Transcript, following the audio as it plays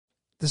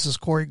This is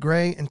Corey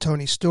Gray and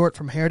Tony Stewart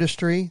from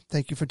Hairdustry.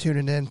 Thank you for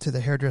tuning in to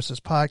the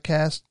Hairdressers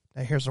Podcast.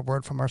 Now here's a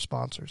word from our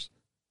sponsors.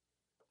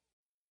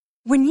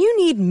 When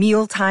you need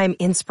mealtime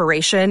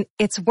inspiration,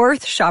 it's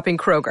worth shopping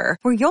Kroger,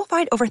 where you'll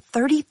find over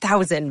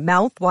 30,000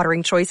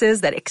 mouth-watering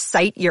choices that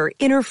excite your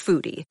inner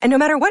foodie. And no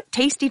matter what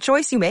tasty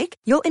choice you make,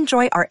 you'll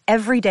enjoy our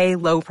everyday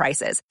low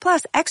prices,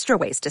 plus extra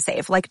ways to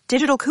save, like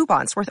digital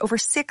coupons worth over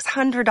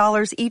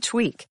 $600 each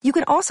week. You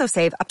can also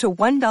save up to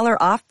 $1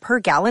 off per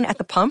gallon at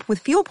the pump with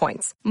fuel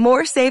points.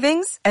 More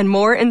savings and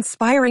more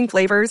inspiring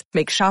flavors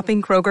make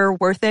shopping Kroger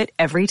worth it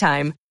every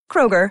time.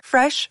 Kroger,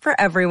 fresh for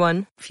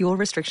everyone. Fuel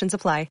restrictions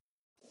apply.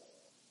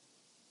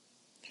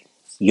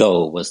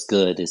 Yo, what's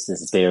good? This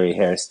is Barry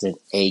Hairston,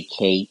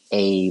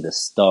 a.k.a. The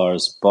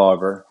Stars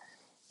Barber.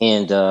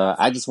 And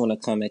I just want to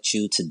come at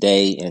you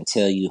today and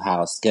tell you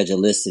how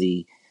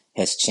Schedulicity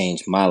has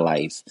changed my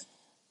life.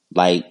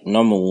 Like,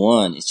 number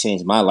one, it's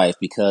changed my life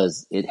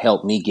because it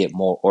helped me get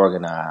more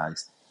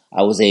organized.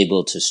 I was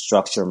able to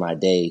structure my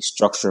day,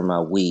 structure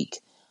my week.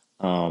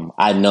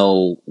 I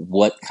know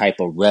what type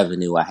of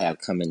revenue I have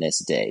coming this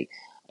day.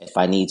 If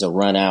I need to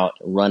run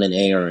an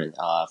errand,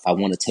 if I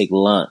want to take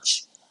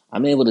lunch,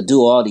 I'm able to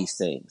do all these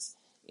things,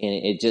 and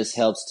it just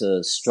helps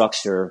to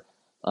structure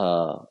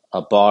a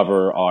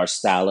barber or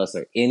stylist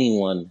or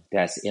anyone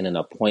that's in an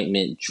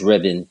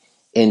appointment-driven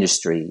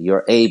industry.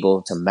 You're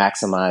able to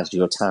maximize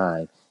your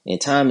time,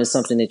 and time is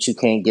something that you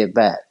can't get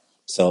back.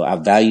 So I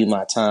value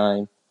my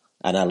time,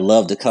 and I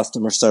love the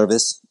customer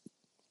service,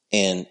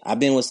 and I've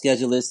been with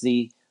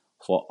Schedulicity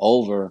for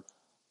over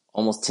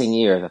almost 10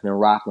 years. I've been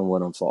rocking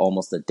with them for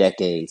almost a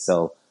decade,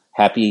 so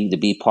happy to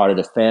be part of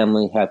the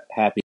family,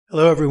 happy.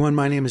 Hello, everyone.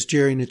 My name is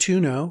Jerry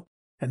Natuno,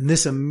 and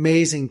this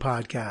amazing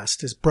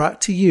podcast is brought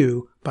to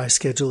you by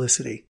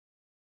Schedulicity.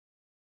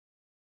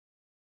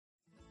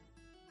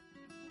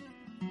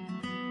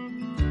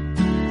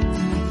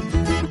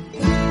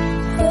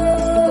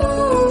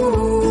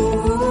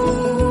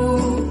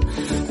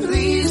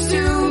 Please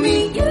do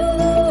me you.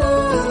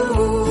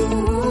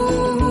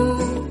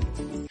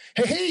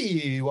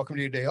 Hey, welcome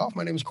to your day off.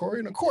 My name is Corey,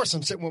 and of course,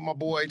 I'm sitting with my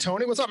boy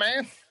Tony. What's up,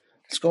 man?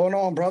 What's going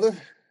on, brother?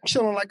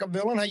 Chilling like a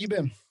villain. How you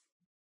been?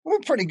 We're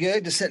pretty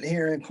good. Just sitting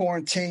here in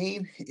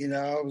quarantine. You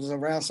know, I was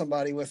around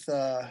somebody with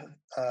that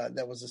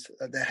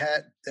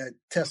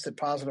tested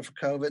positive for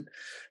COVID.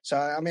 So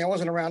I mean, I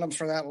wasn't around them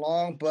for that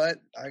long, but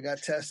I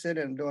got tested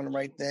and I'm doing the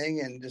right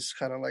thing and just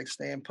kind of like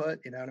staying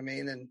put. You know what I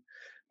mean? And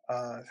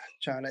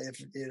trying to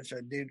if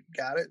a dude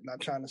got it, not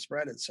trying to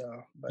spread it.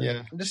 So, but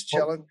yeah, I'm just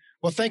chilling.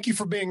 Well, thank you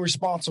for being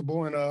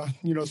responsible, and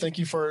thank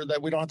you for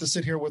that. We don't have to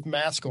sit here with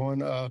masks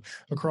on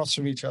across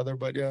from each other.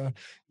 But I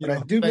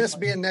do miss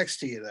being next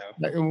to you,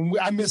 though.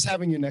 I miss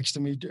having you next to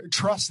me.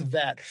 Trust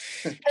that.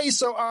 Hey,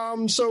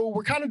 so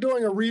we're kind of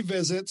doing a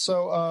revisit.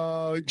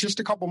 So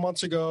just a couple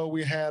months ago,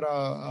 we had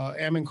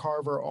Ammon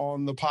Carver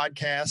on the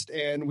podcast,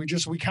 and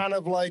we kind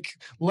of like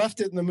left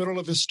it in the middle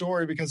of his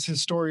story because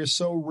his story is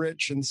so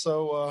rich and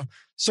so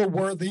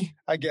worthy,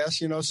 I guess.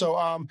 We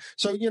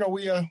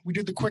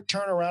did the quick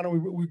turnaround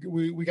and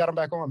we got him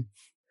back on.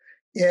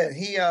 Yeah,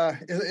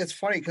 it's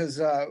funny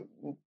because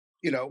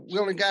we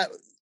only got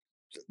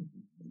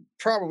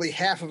probably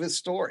half of his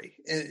story.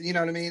 You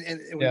know what I mean?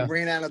 And we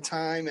ran out of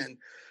time, and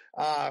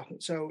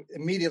so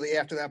immediately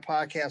after that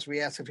podcast, we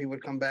asked if he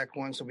would come back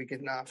on so we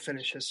could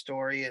finish his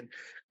story. And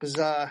because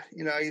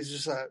he's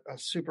just a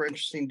super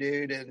interesting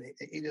dude, and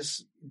he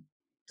just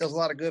does a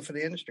lot of good for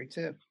the industry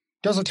too.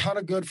 Does a ton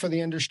of good for the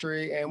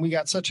industry, and we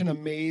got such an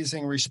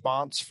amazing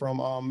response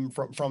from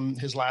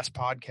his last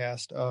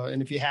podcast.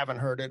 And if you haven't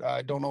heard it,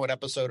 I don't know what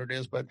episode it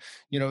is, but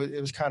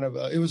it was kind of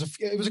it was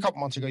a couple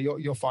months ago.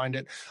 You'll find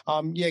it.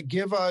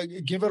 Give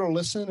it a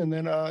listen, and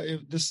then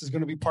this is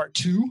going to be part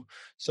 2.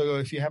 So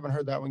if you haven't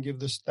heard that one, give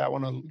that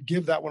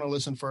one a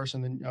listen first,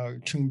 and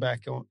then tune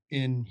back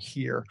in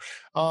here.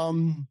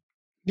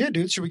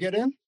 Dude, should we get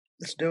in?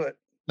 Let's do it.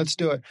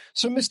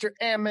 So, Mr.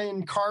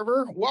 Ammon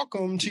Carver,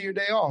 welcome to your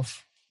day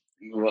off.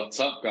 What's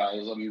up,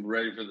 guys? I'm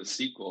ready for the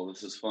sequel.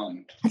 This is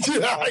fun.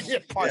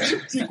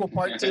 Sequel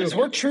part 2.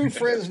 We're true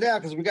friends now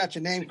because we got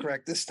your name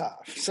correct this time.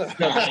 So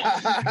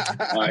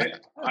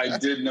I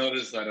did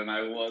notice that, and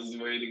I was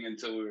waiting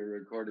until we were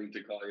recording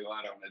to call you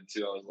out on it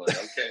too. I was like,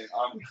 okay,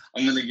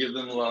 I'm going to give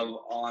them love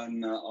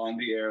on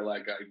the air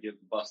like I give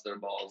bust their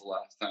balls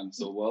last time.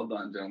 So well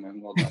done,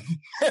 gentlemen. Well done.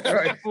 All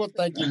right. Well,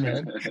 thank you,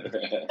 man.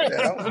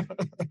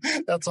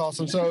 That's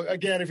awesome. So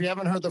again, if you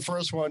haven't heard the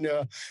first one,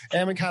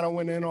 Ammon kind of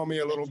went in on me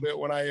a little bit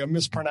when I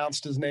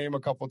mispronounced his name a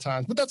couple of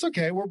times, but that's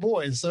okay. We're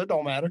boys, so it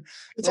don't matter.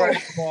 It's all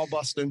ball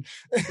busting.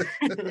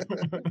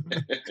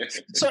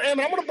 So,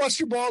 Ammon, I'm going to bust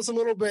your balls a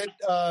little bit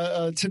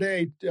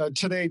today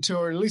too,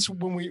 or at least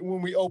when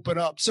we open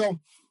up. So,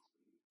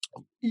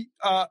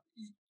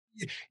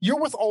 you're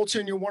with Ulta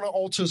and you're one of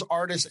Ulta's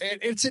artists. And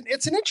it's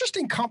an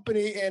interesting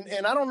company,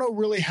 and I don't know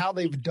really how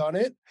they've done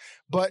it,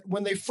 but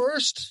when they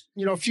first,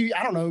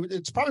 I don't know,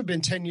 it's probably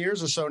been 10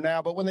 years or so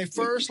now, but when they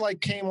first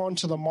like came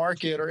onto the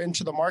market or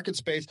into the market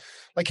space,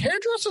 like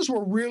hairdressers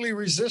were really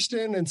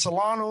resistant and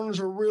salon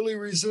owners were really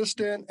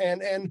resistant.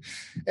 And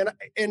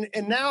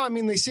now, I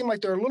mean, they seem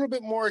like they're a little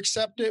bit more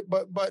accepted,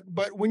 but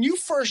when you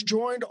first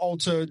joined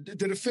Ulta,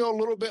 did it feel a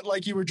little bit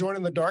like you were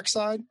joining the dark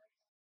side?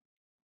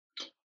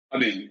 I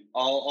mean,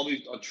 I'll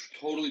be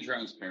totally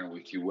transparent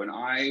with you. When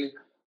I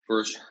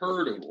first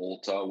heard of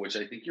Ulta, which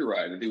I think you're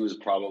right, I think it was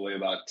probably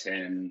about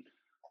 10,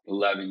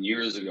 11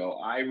 years ago,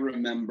 I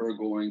remember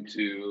going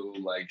to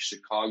like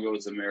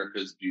Chicago's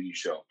America's Beauty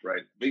Show,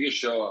 right? Biggest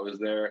show. I was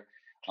there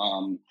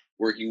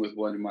working with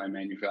one of my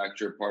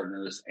manufacturer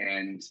partners,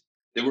 and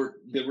there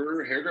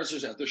were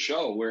hairdressers at the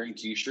show wearing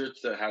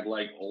T-shirts that had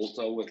like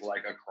Ulta with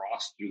like a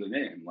cross through the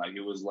name. Like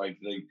it was like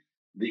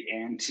the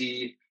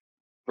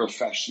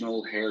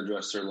anti-professional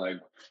hairdresser, like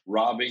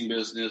robbing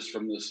business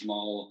from the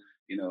small,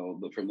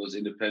 from those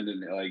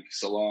independent like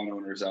salon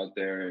owners out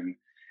there, and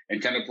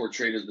kind of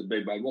portrayed as the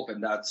big bad wolf.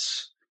 And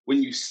that's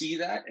when you see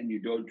that and you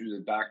don't do the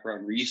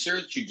background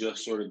research, you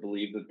just sort of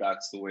believe that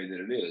that's the way that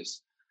it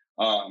is.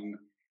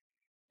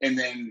 And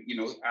then,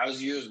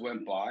 as years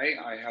went by,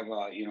 I have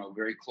a,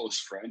 very close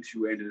friend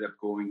who ended up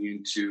going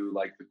into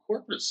like the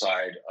corporate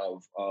side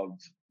of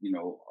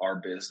our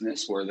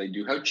business, where they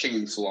do have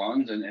chain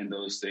salons and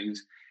those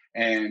things.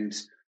 And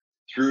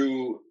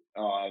through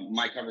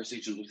my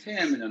conversations with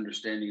him and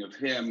understanding of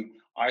him,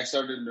 I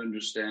started to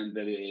understand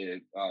that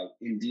it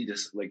indeed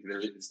is like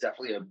it's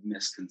definitely a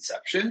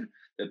misconception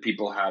that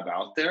people have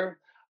out there.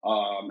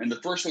 And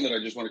the first one that I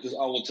just wanted, because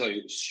I will tell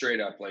you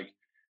straight up, like,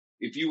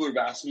 if you would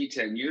have asked me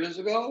 10 years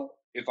ago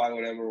if I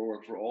would ever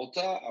work for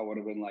Ulta, I would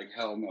have been like,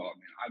 hell no. I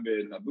mean, I've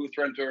been a booth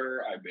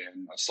renter, I've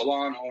been a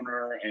salon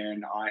owner,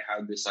 and I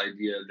had this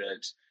idea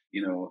that,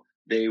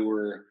 they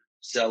were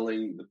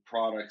selling the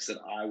products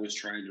that I was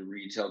trying to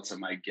retail to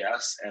my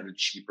guests at a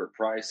cheaper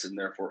price and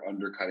therefore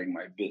undercutting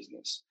my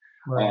business.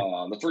 Right.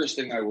 The first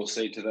thing I will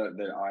say to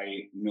that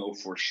I know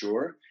for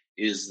sure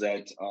is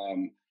that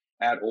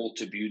at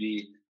Ulta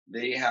Beauty,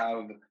 they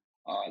have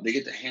they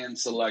get to hand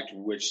select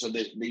which, so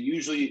they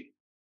usually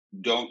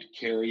don't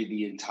carry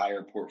the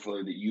entire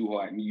portfolio that you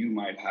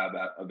might have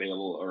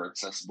available or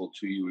accessible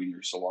to you in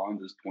your salon.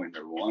 This is point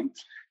number one.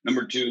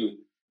 Number two,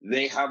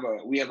 we have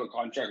a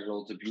contract at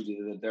Ulta Beauty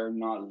that they're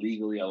not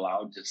legally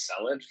allowed to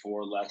sell it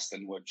for less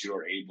than what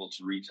you're able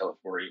to retail it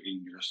for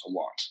in your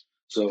salon.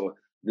 So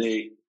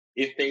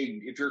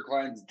if your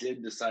clients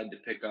did decide to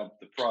pick up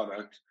the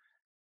product,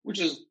 which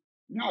is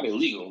not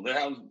illegal, they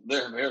have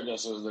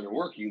hairdressers that are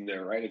working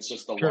there, right? It's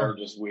just the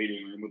largest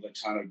waiting room with a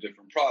ton of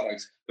different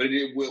products, but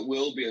it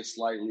will be a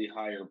slightly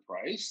higher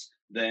price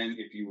than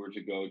if you were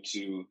to go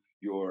to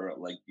your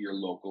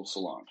local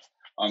salon.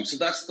 So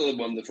that's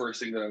the first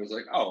thing that I was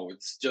like, oh,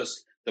 it's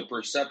just the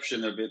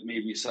perception of it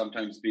maybe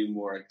sometimes being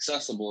more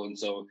accessible. And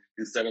so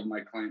instead of my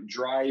client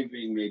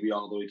driving maybe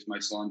all the way to my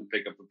salon to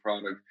pick up the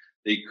product,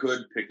 they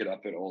could pick it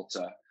up at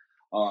Ulta.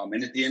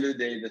 And at the end of the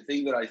day, the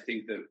thing that I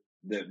think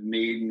that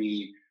made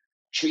me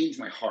change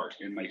my heart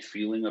and my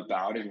feeling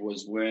about it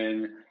was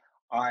when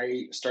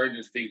I started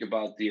to think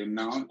about the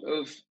amount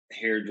of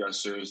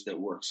hairdressers that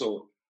work.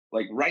 So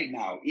like right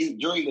now,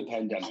 during the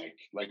pandemic,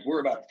 like we're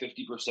about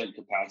 50%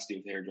 capacity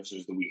of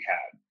hairdressers that we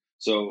had.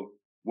 So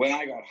when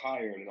I got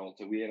hired at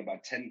Ulta, we had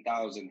about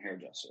 10,000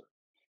 hairdressers.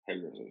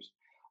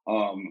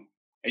 And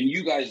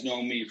you guys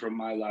know me from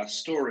my last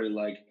story.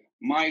 Like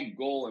my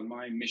goal and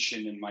my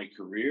mission in my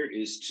career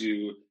is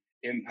to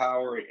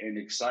empower and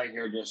excite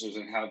hairdressers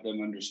and have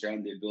them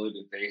understand the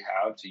ability that they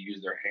have to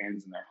use their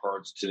hands and their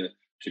hearts to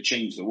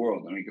change the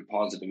world and make a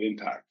positive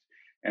impact.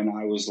 And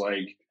I was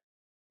like,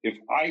 if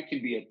I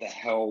could be at the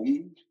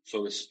helm,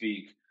 so to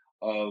speak,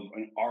 of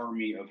an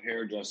army of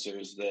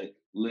hairdressers that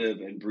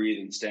live and breathe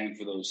and stand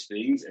for those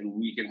things, and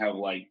we can have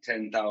like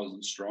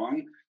 10,000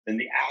 strong, then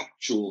the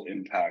actual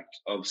impact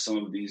of some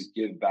of these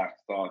give back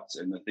thoughts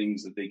and the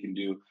things that they can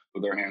do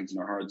with their hands and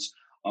their hearts,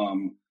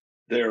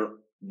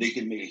 they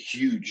can make a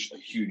huge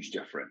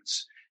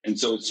difference. And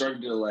so it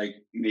started to like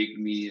make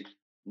me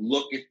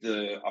look at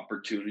the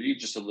opportunity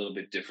just a little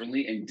bit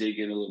differently and dig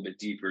in a little bit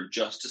deeper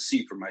just to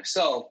see for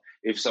myself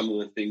if some of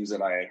the things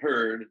that I had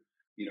heard,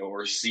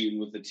 or seen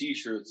with the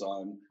T-shirts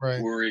on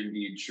were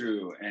indeed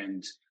true.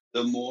 And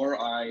the more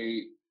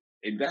I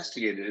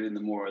investigated it and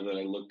the more that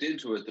I looked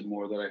into it, the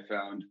more that I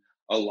found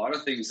a lot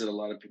of things that a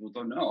lot of people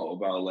don't know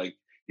about. Like,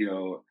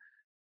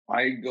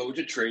 I go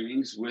to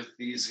trainings with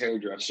these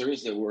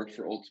hairdressers that work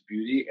for Ulta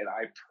Beauty, and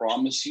I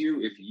promise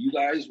you, if you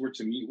guys were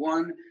to meet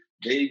one,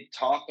 they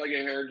talk like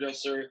a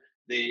hairdresser,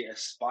 they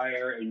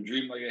aspire and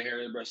dream like a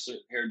hairdresser.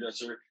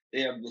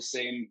 They have the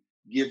same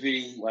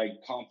giving,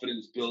 like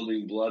confidence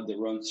building blood that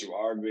runs through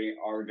our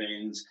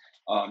veins.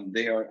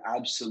 They are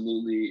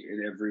absolutely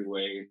in every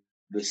way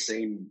the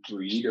same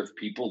breed of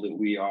people that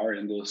we are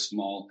in those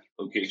small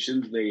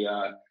locations. They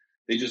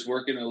just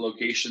work in a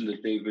location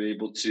that they've been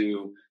able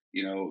to,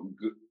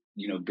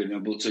 been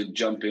able to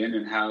jump in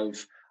and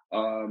have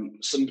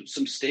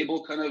some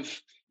stable kind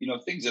of,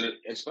 things that,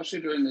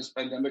 especially during this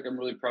pandemic, I'm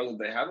really proud that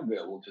they have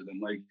available to them,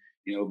 like,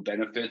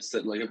 benefits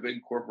that like a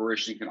big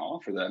corporation can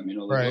offer them, like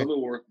a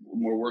little bit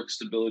more work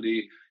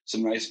stability,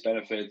 some nice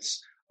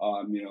benefits,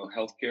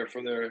 healthcare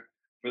for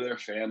their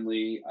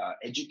family,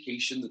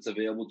 education that's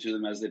available to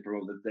them as they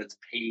promote that's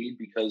paid,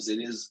 because it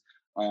is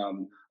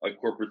a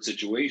corporate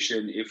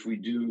situation. If we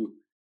do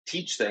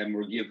teach them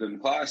or give them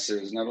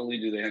classes, not only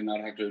do they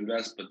not have to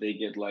invest, but they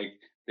get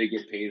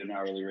paid an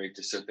hourly rate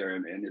to sit there.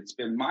 And it's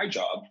been my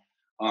job,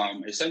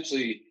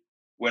 essentially,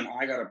 when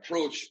I got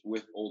approached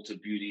with Ulta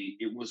Beauty,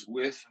 it was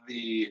with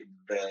the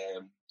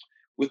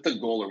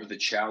goal or with the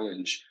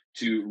challenge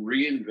to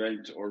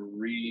reinvent or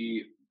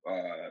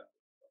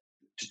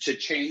to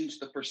change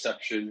the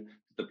perception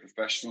the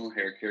professional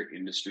hair care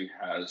industry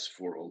has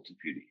for Ulta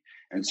Beauty.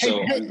 And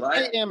so I'm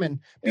glad. Hey, Ammon,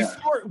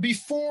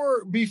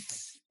 before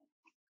was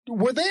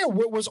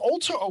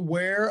Ulta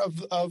aware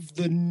of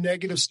the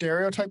negative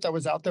stereotype that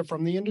was out there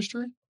from the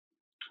industry?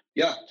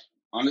 Yeah,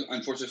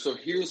 unfortunately. So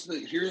here's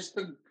the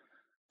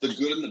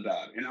good and the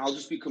bad, and I'll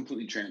just be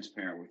completely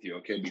transparent with you,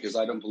 okay? Because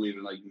I don't believe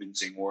in like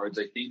mincing words.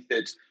 I think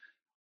that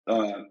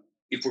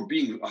if we're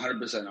being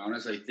 100%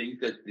 honest, I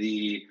think that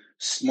the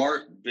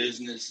smart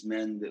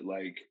businessmen that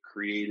like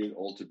created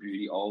Ulta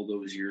Beauty all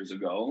those years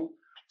ago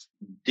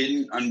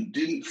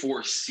didn't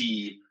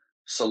foresee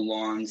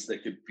salons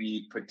that could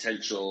be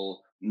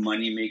potential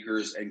money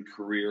makers and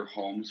career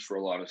homes for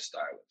a lot of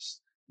stylists.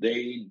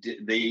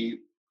 They,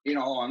 in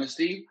all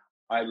honesty,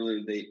 I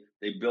believe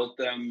they built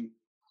them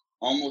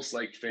almost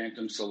like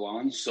phantom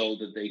salons so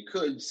that they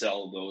could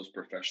sell those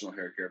professional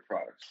hair care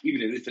products.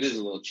 Even if it is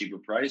a little cheaper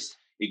price,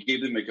 it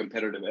gave them a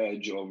competitive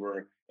edge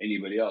over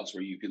anybody else,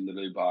 where you can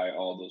literally buy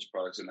all those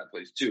products in that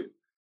place too.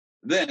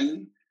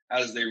 Then,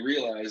 as they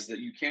realized that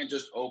you can't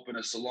just open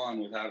a salon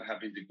without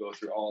having to go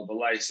through all the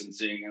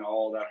licensing and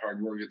all that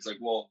hard work, it's like,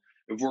 well,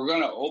 if we're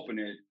going to open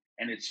it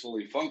and it's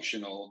fully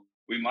functional,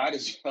 we might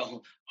as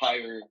well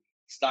hire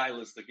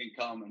stylists that can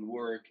come and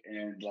work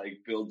and like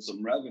build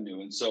some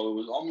revenue. And so it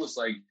was almost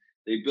like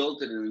they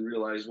built it and then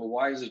realized, well,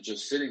 why is it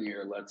just sitting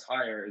here? Let's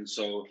hire. And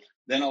so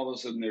then all of a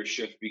sudden their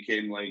shift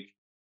became like,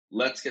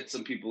 let's get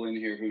some people in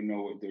here who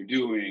know what they're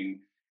doing.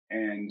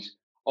 And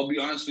I'll be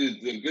honest with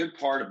you, the good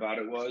part about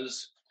it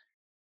was,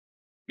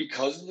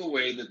 because of the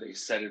way that they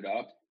set it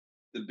up,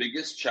 the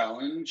biggest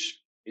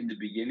challenge in the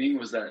beginning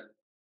was that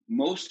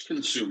most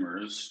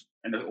consumers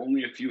and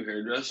only a few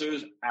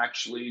hairdressers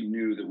actually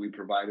knew that we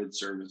provided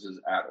services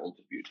at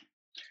Ulta Beauty.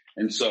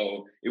 And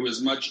so it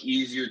was much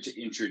easier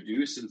to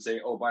introduce and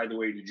say, oh, by the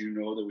way, did you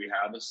know that we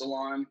have a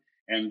salon,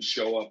 and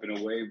show up in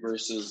a way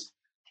versus,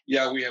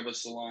 yeah, we have a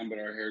salon, but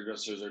our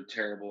hairdressers are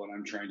terrible and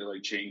I'm trying to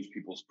like change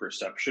people's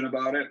perception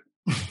about it.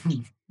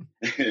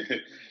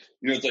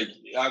 It's like,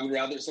 I would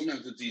rather,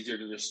 sometimes it's easier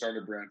to just start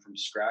a brand from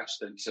scratch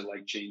than to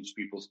like change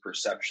people's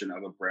perception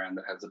of a brand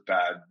that has a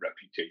bad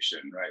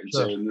reputation, right? And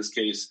so in this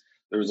case,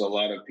 there was a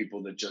lot of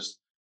people that just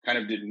kind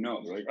of didn't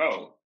know. They're like,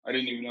 oh, I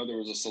didn't even know there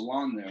was a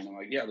salon there. And I'm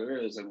like, yeah, there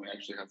is. And we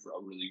actually have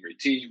a really great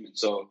team. And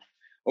so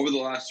over the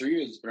last 3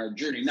 years, it's been our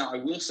journey. Now, I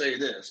will say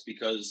this,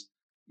 because,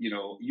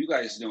 you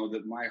guys know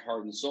that my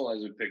heart and soul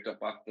has been picked up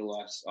after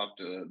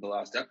the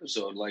last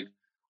episode. Like,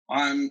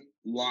 I'm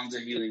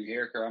Lanza Healing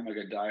Hair Care. I'm like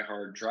a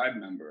diehard tribe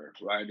member,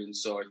 right? And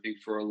so I think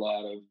for a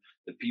lot of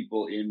the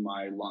people in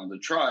my Lanza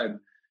tribe,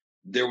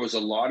 there was a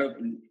lot of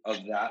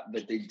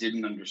that they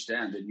didn't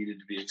understand, that needed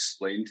to be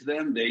explained to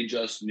them. They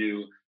just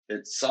knew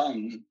that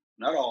some,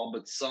 not all,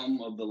 but some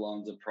of the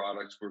Lanza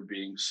products were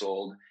being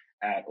sold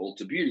at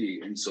Ulta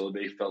Beauty. And so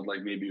they felt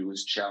like maybe it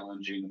was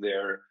challenging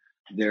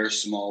their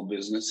small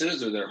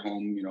businesses or their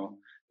home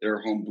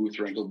booth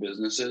rental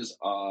businesses.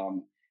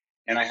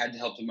 And I had to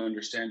help them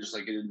understand, just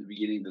like in the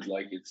beginning, that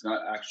like, it's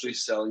not actually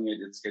selling it,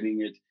 it's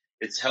getting it,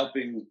 it's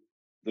helping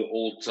the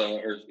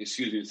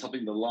it's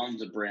helping the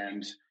Lanza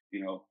brand,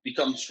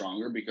 become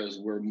stronger, because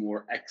we're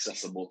more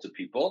accessible to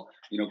people.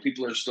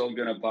 People are still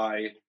going to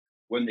buy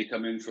when they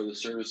come in for the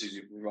services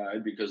you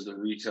provide, because the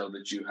retail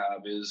that you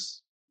have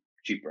is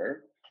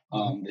cheaper,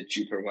 that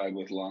you provide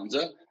with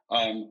Lanza.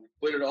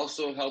 But it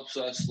also helps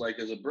us, like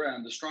as a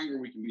brand, the stronger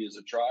we can be as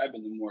a tribe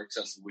and the more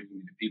accessible we can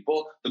be to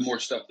people, the more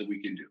stuff that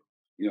we can do,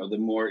 the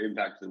more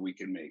impact that we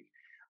can make.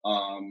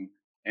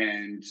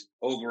 And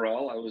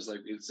overall, I was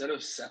like, instead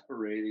of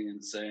separating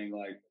and saying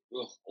like,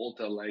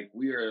 Ulta, like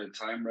we are at a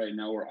time right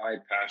now where I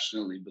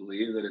passionately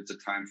believe that it's a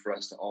time for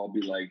us to all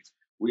be like,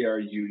 we are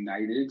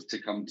united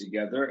to come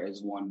together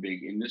as one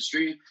big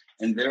industry.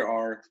 And there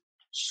are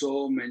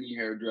so many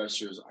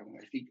hairdressers.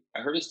 I think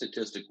I heard a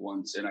statistic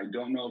once, and I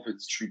don't know if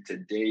it's true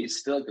today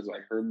still, because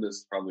I heard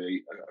this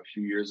probably a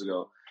few years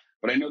ago,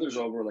 but I know there's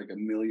over like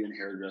 1 million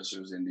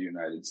hairdressers in the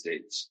United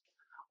States.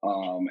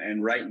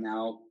 And right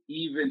now,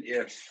 even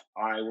if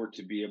I were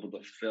to be able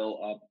to fill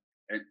up,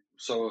 and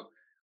so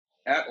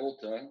at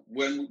Ulta,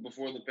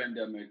 before the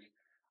pandemic,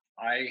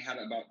 I had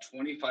about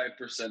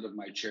 25% of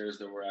my chairs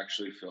that were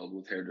actually filled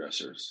with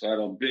hairdressers. So I had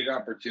a big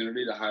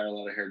opportunity to hire a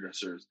lot of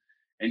hairdressers.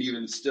 And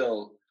even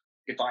still,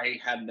 if I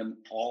had them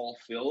all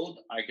filled,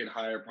 I could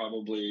hire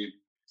probably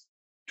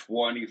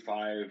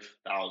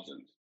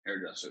 25,000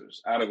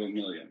 hairdressers out of 1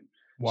 million.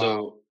 Wow.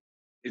 So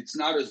it's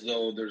not as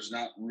though there's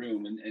not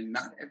room, and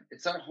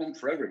it's not a home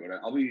for everyone.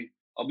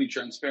 I'll be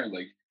transparent.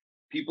 Like,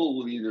 people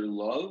will either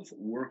love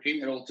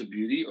working at Ulta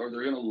Beauty or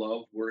they're going to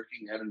love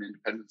working at an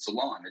independent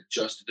salon. It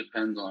just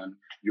depends on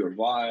your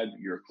vibe,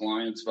 your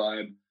client's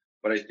vibe.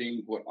 But I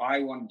think what I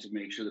wanted to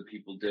make sure that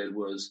people did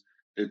was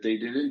that they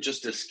didn't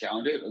just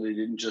discount it, or they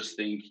didn't just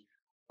think,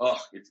 oh,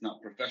 it's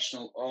not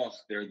professional. Oh,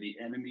 they're the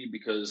enemy,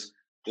 because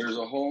there's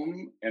a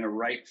home and a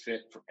right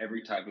fit for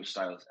every type of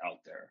stylist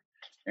out there.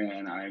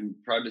 And I'm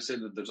proud to say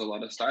that there's a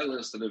lot of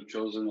stylists that have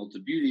chosen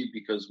Ulta Beauty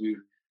because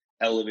we've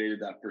elevated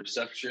that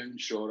perception,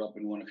 showed up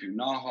and won a few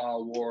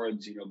NAHA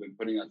awards, been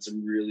putting out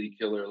some really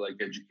killer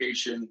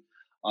education,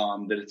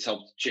 that it's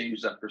helped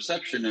change that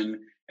perception.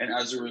 And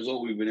as a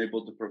result, we've been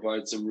able to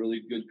provide some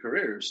really good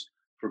careers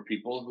for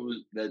people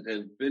that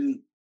have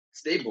been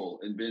stable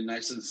and been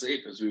nice and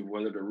safe as we've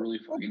weathered a really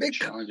fucking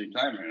challenging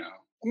time right now.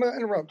 I'm going to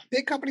interrupt.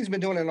 Big companies been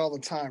doing it all the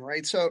time,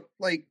 right? So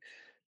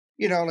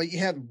you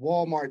have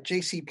Walmart,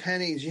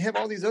 JCPenney's, you have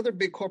all these other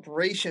big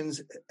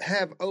corporations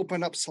have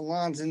opened up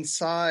salons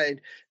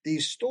inside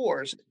these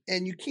stores,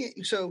 and you can't,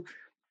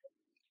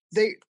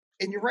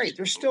 and you're right,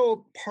 they're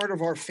still part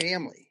of our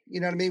family. You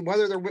know what I mean?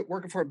 Whether they're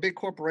working for a big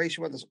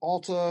corporation, whether it's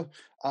Ulta,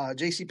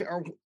 JCPenney,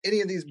 or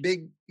any of these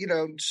big,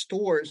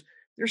 stores,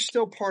 they're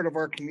still part of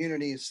our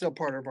community. It's still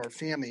part of our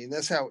family. And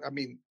that's how,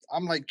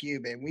 I'm like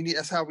you, man.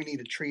 That's how we need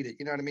to treat it.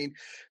 You know what I mean?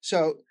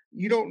 So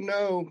you don't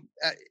know,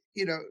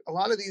 a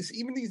lot of these,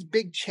 even these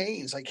big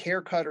chains like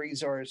Hair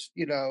Cutteries or,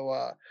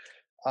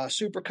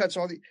 Supercuts,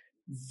 all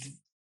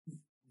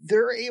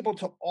they're able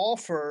to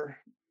offer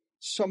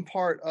some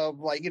part of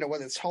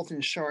whether it's health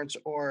insurance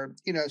or,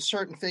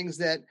 certain things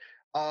that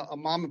a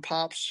mom and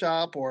pop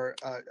shop or,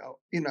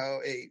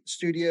 a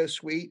studio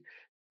suite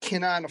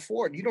cannot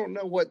afford. You don't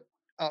know what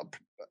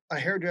a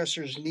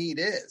hairdresser's need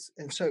is.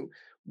 And so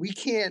we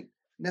can't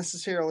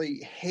necessarily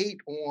hate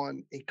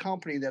on a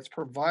company that's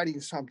providing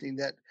something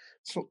that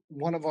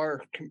one of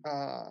our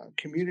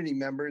community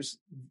members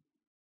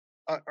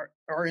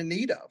are in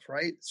need of,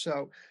 right?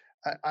 So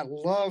I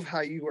love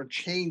how you are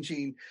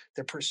changing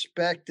the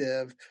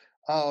perspective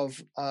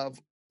of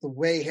the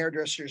way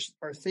hairdressers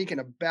are thinking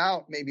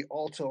about maybe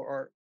Ulta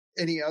or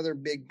any other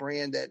big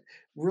brand that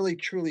really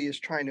truly is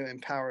trying to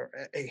empower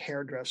a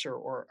hairdresser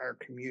or our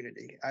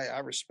community. I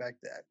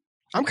respect that.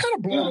 I'm kind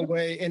of blown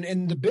away.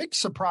 And the big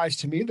surprise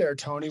to me there,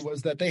 Tony,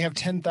 was that they have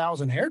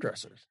 10,000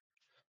 hairdressers.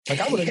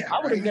 I would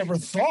have never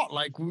thought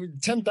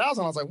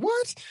 10,000. I was like,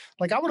 what?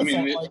 I would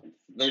have thought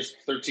there's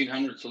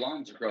 1,300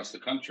 salons across the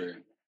country.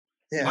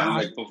 Yeah.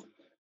 Wow.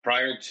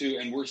 Prior to,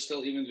 and we're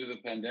still, even through the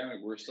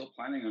pandemic, we're still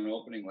planning on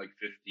opening 50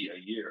 a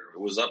year. It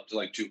was up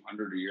to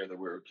 200 a year that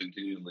we're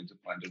continuing to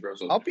plan to grow.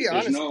 So I'll be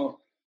honest.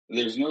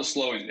 There's no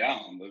slowing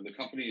down. The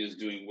company is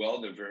doing well.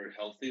 They're very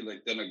healthy.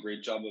 Done a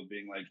great job of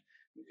being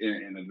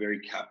in a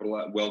very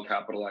well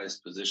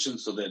capitalized position,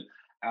 so that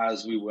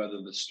as we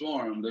weather the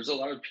storm, there's a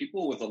lot of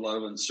people with a lot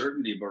of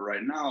uncertainty. But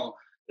right now,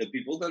 the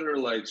people that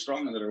are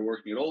strong and that are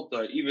working at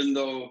Ulta, even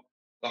though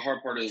the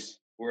hard part is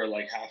we're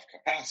half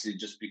capacity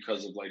just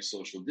because of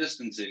social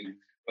distancing,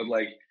 but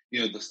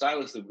the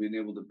stylists have been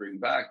able to bring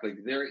back,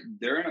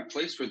 they're in a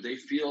place where they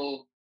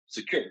feel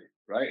secure,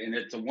 right? And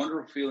it's a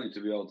wonderful feeling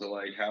to be able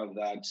to have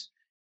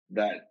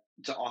that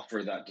to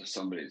offer that to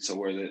somebody. So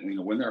where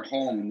when they're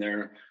home and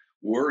they're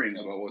worrying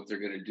about what they're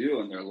going to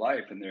do in their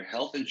life and their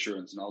health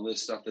insurance and all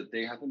this stuff, that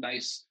they have a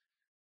nice,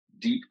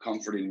 deep,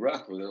 comforting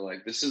breath where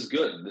they're this is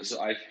good.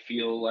 I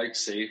feel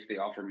safe. They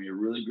offer me a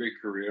really great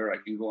career. I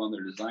can go on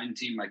their design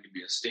team. I can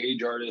be a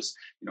stage artist.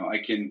 I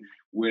can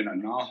win a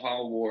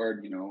NAHA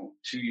award.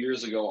 2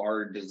 years ago,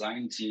 our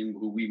design team,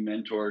 who we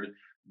mentored,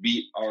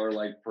 beat our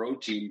pro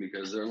team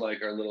because they're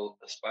our little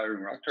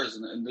aspiring rock stars.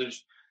 And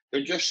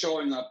they're just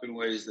showing up in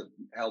ways that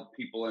help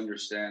people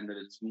understand that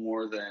it's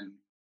more than,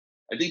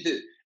 I think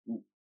that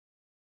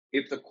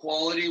if the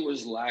quality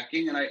was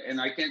lacking, and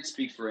I can't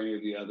speak for any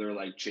of the other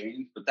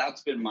chains, but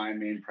that's been my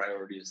main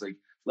priority is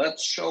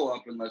let's show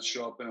up in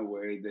a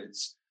way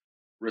that's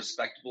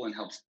respectable and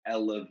helps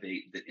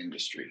elevate the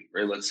industry,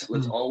 right? Let's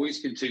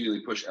always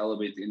continually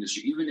elevate the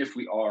industry, even if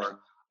we are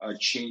a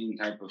chain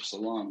type of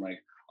salon.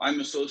 I'm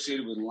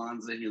associated with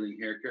Lanza Healing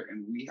Hair Care,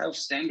 and we have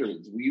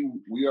standards.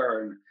 We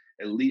are an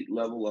elite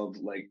level of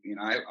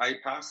I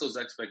pass those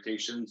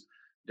expectations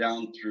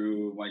down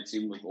through my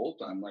team with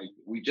Ulta. I'm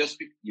we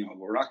just,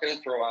 we're not going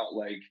to throw out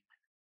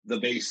the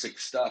basic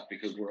stuff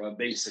because we're a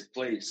basic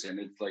place. And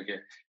it's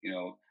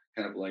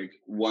kind of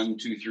 1,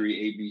 2,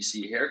 3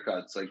 ABC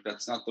haircuts.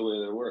 That's not the way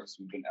that it works.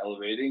 We've been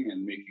elevating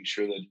and making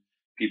sure that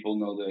people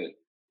know that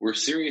we're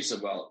serious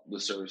about the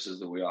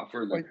services that we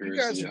offer. And you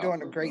guys are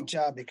doing a great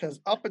job, because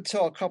up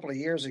until a couple of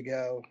years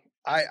ago,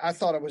 I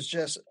thought it was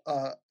just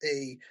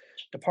a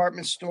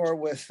department store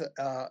with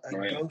a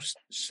ghost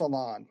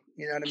salon.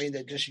 You know what I mean?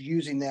 They're just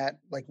using that,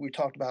 like we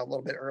talked about a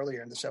little bit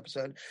earlier in this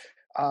episode,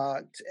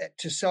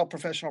 to sell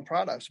professional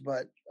products.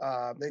 But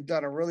they've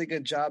done a really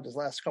good job this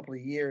last couple of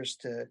years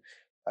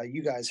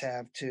you guys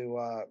have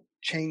to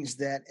change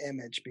that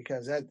image,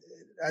 because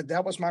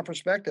that was my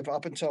perspective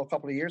up until a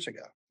couple of years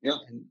ago. Yeah,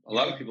 and a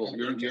lot of people.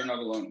 You're not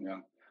alone. Yeah,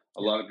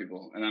 a lot of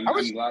people, and I'm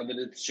glad that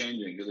it's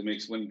changing, because it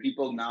makes, when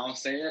people now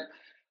say it,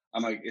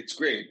 I'm like, it's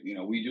great. You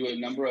know, we do a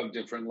number of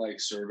different like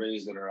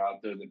surveys that are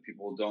out there that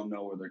people don't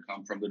know where they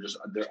come from.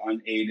 They're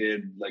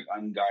unaided, like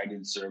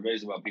unguided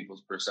surveys about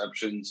people's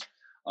perceptions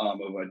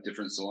about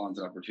different salons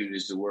and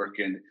opportunities to work,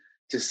 and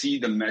to see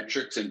the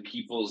metrics and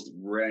people's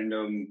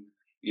random,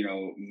 you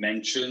know,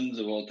 mentions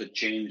of all the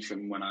change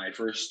from when I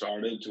first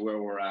started to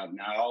where we're at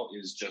now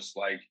is just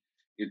like,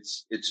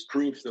 it's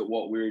proof that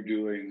what we're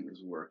doing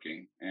is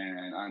working.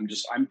 And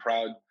I'm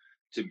proud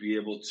to be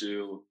able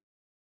to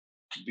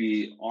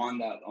be on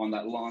that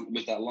lawn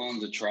with that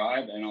Lonza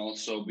tribe, and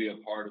also be a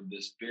part of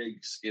this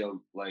big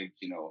scale, like,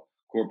 you know,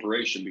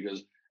 corporation,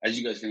 because as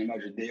you guys can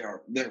imagine,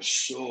 they're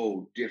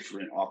so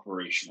different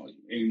operationally,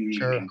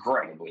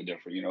 incredibly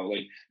different. You know,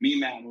 like me,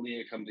 Matt, and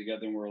Leah come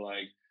together and we're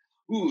like,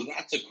 ooh,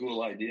 that's a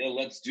cool idea.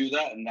 Let's do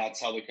that. And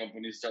that's how the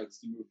company starts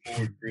to move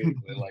forward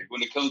creatively. Like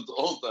when it comes to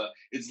Ulta,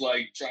 it's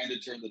like trying to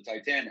turn the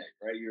Titanic,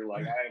 right? You're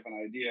like, I have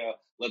an idea.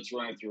 Let's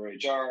run it through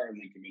HR and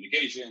then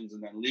communications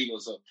and then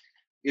legal. So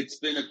it's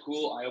been a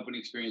cool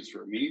eye-opening experience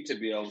for me to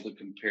be able to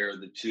compare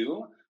the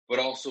two, but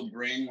also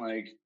bring,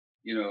 like,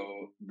 you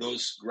know,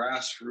 those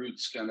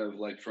grassroots kind of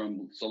like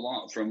from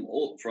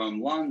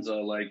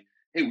Lonza, like,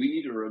 hey, we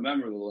need to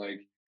remember the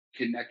like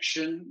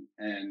connection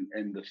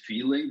and the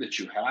feeling that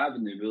you have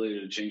and the ability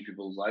to change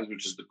people's lives,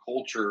 which is the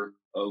culture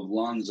of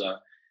Lonza,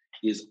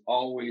 is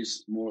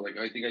always more like,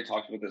 I think I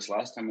talked about this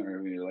last time in our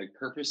meeting, like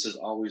purpose is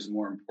always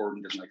more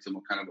important than like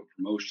some kind of a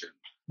promotion.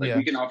 Like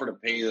we can offer to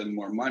pay them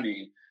more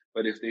money,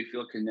 but if they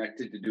feel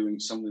connected to doing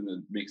something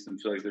that makes them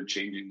feel like they're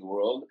changing the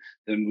world,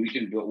 then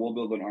we'll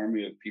build an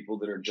army of people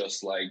that are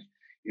just like,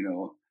 you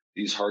know,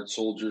 these heart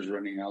soldiers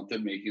running out there,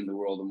 making the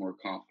world a more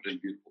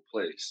confident, beautiful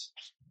place.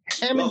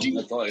 Ammon,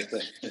 that's all I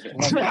think.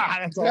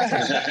 That's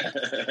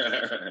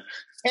awesome.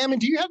 Ammon,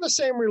 do you have the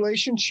same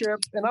relationship?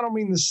 And I don't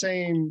mean the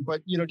same,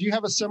 but you know, do you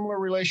have a similar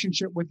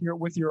relationship with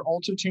your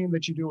Ulta team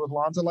that you do with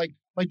Lonza? Like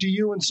do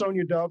you and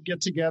Sonia Dove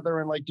get together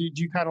and like do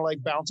you kind of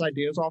like bounce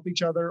ideas off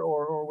each other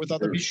or with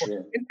other people?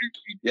 Sure.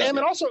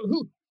 Ammon, also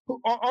who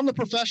on the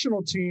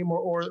professional team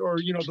or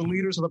you know, the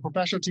leaders of the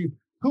professional team,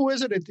 who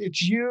is it?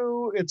 It's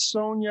you, it's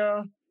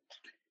Sonia.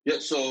 Yeah,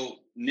 so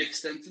Nick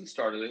Stenson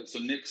started it. So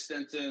Nick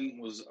Stenson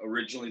was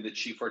originally the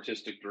chief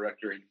artistic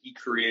director, and he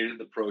created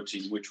the pro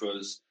team, which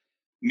was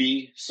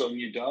me,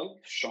 Sonia Dove,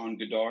 Sean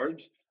Goddard,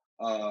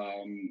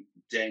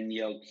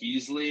 Danielle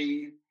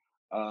Kiesling,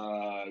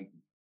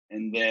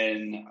 and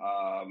then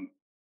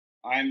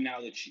I'm now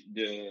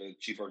the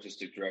chief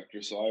artistic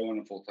director. So I went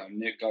a full-time.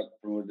 Nick got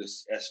promoted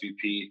as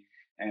SVP,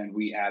 and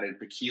we added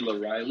Paquila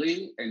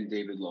Riley and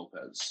David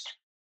Lopez.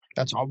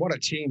 That's all. What a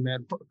team,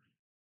 man.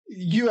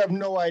 You have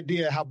no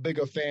idea how big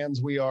of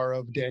fans we are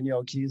of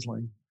Danielle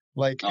Kiesling.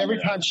 Like every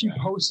time she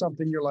posts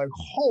something, you're like,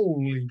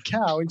 holy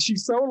cow. And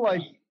she's so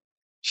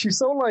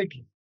like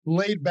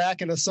laid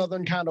back in a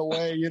Southern kind of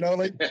way, you know,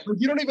 like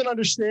you don't even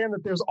understand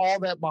that there's all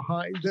that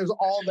behind, there's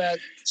all that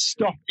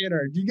stuff in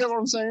her. Do you get what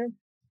I'm saying?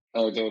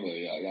 Oh,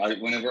 totally. Yeah.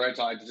 Whenever I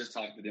just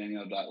talked to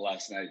Danielle about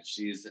last night,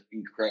 she's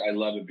incredible. I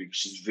love it because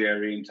she's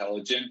very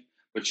intelligent,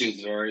 but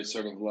she's very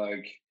sort of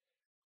like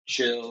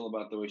chill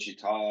about the way she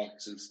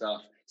talks and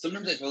stuff.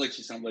 Sometimes I feel like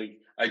she sounds like,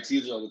 I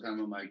tease her all the time.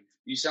 I'm like,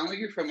 you sound like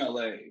you're from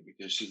LA,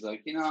 because she's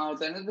like, you know, at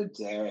the end of the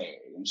day,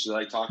 and she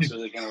like talks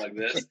really kind of like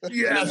this.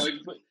 Yes.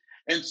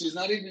 And she's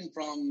not even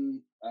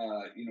from,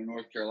 you know,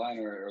 North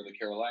Carolina or the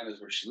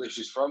Carolinas where she lives.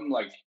 She's from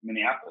like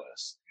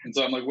Minneapolis. And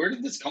so I'm like, where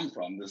did this come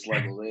from? This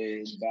like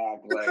laid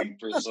back like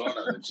persona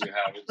that you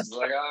have. It's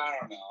like, I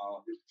don't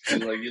know.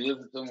 She's like, you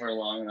live somewhere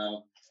long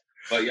enough.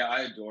 But yeah,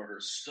 I adore her.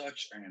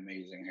 Such an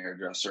amazing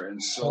hairdresser,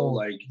 and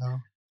so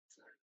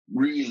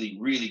really,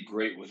 really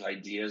great with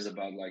ideas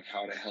about like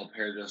how to help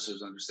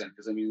hairdressers understand.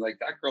 Because I mean, like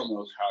that girl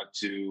knows how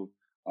to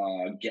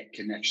get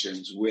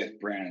connections with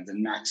brands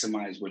and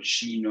maximize what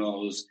she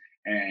knows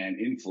and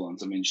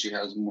influence. I mean, she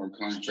has more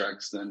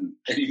contracts than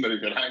anybody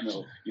that I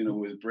know, you know,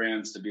 with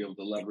brands to be able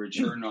to leverage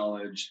her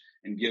knowledge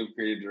and give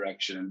creative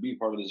direction and be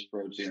part of this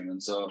pro team.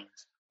 And so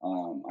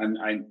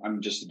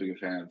I'm just as big a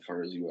fan of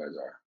her as you guys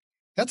are.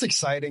 That's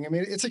exciting. I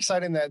mean, it's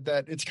exciting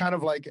that it's kind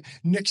of like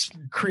Nick's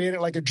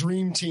created like a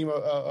dream team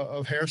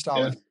of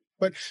hairstylists. Yeah.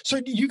 But so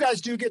you guys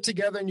do get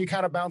together and you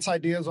kind of bounce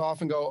ideas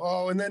off and go,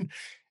 oh, and then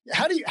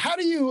how do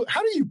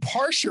you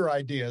parse your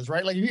ideas,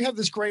 right? Like if you have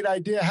this great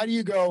idea, how do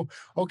you go,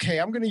 okay,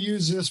 I'm going to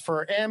use this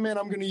for Ammon,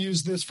 I'm going to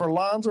use this for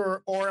Lonza,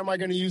 or am I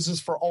going to use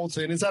this for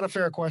Ulta? And is that a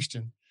fair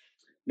question?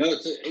 No,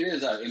 it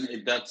is.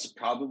 And that's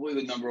probably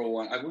the number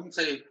one. I wouldn't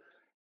say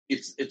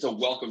it's a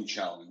welcome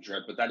challenge,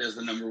 right? But that is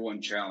the number one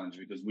challenge,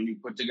 because when you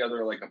put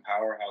together like a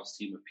powerhouse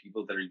team of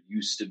people that are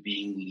used to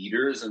being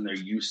leaders and they're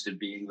used to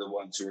being the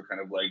ones who are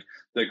kind of like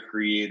the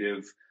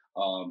creative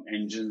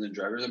engines and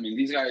drivers. I mean,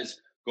 these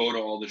guys go to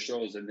all the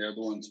shows and they're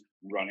the ones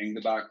running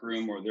the back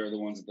room, or they're the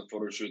ones at the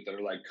photo shoot that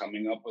are like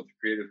coming up with a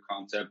creative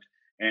concept.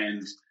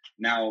 And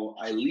now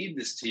I lead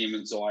this team.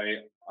 And so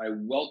I I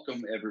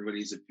welcome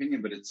everybody's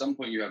opinion, but at some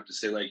point you have to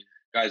say, like,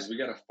 guys, we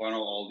got to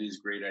funnel all these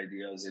great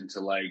ideas into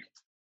like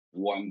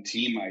one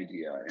team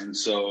idea. And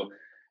so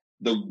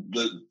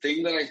the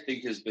thing that I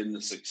think has been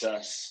the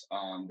success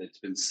that's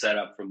been set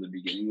up from the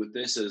beginning with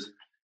this is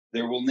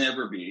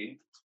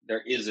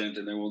there isn't,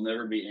 and there will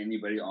never be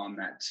anybody on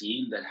that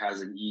team that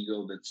has an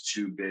ego that's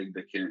too big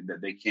that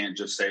they can't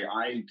just say,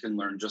 I can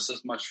learn just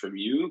as much from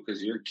you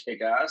because you're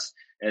kick-ass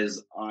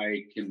as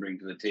I can bring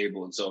to the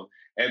table. And so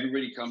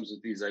everybody comes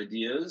with these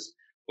ideas,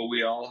 but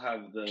we all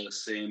have the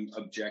same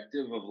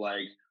objective of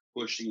like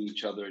pushing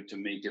each other to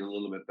make it a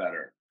little bit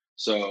better.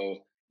 So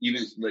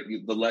even like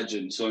the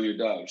legend, Sonia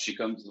Dove, she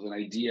comes with an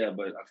idea,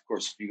 but of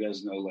course, if you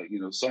guys know, like,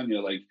 you know,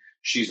 Sonia, like,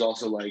 she's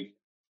also like,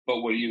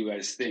 but what do you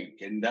guys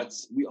think? And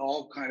we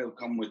all kind of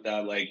come with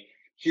that, like,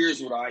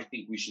 here's what I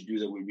think we should do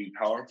that would be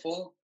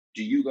powerful.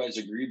 Do you guys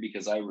agree?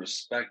 Because I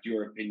respect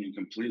your opinion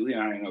completely.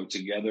 And I know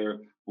together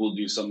we'll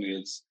do something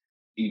that's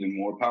even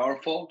more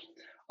powerful.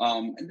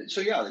 And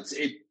so, yeah,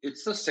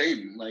 it's the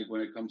same, like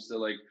when it comes to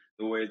like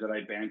the way that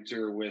I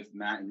banter with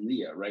Matt and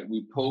Leah, right?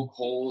 We poke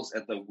holes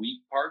at the weak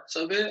parts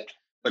of it,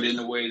 but in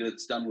a way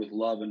that's done with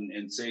love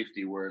and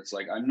safety, where it's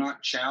like, I'm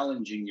not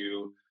challenging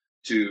you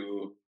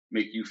to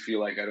make you feel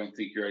like I don't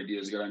think your idea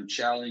is good. I'm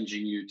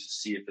challenging you to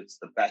see if it's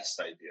the best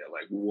idea,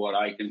 like what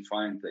I can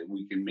find that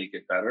we can make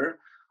it better.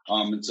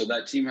 And so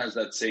that team has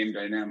that same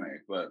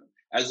dynamic. But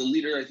as a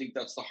leader, I think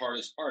that's the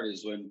hardest part,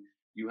 is when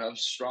you have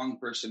strong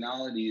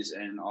personalities,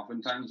 and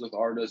oftentimes with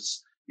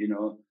artists, you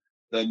know,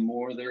 the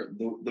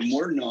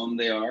more known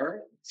they are,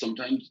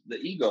 sometimes the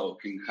ego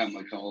can come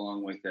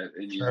along with it,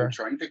 and you're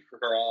trying to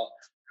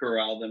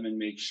corral them and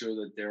make sure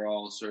that they're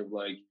all sort of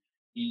like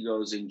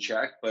egos in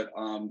check. But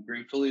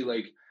gratefully,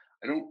 like,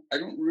 I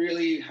don't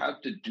really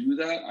have to do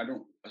that. I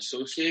don't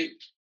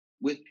associate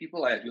with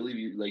people. I believe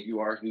you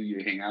are who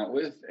you hang out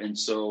with. And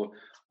so,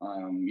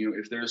 you know,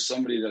 if there's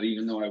somebody that,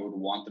 even though I would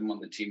want them on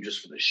the team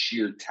just for the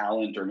sheer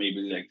talent or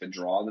maybe like the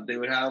draw that they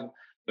would have,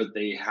 but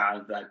they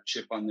have that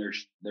chip on their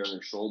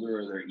shoulder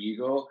or their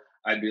ego,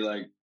 I'd be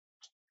like,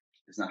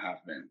 it's not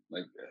happening.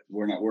 Like,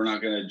 we're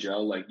not going to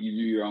gel. Like, you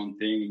do your own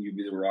thing and you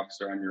be the rock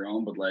star on your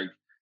own, but like,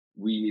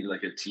 we need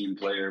like a team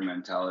player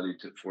mentality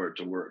for it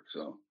to work.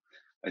 So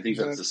I think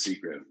that's the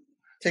secret.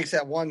 Takes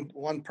that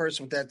one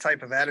person with that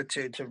type of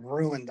attitude to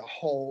ruin the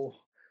whole,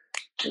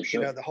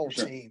 the whole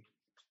team.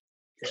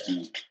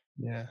 Yeah.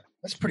 Yeah.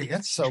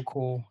 That's so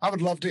cool. I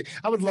would love to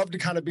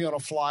kind of be on a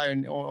fly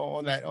and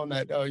on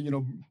that you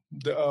know,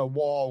 the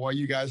wall while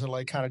you guys are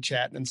like kind of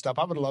chatting and stuff.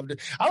 I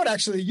would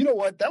actually, you know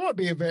what, that would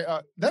be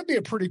that'd be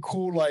a pretty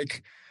cool,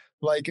 like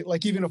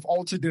even if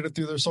Alta did it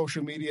through their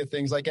social media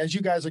things, like as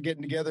you guys are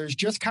getting together, is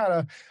just kind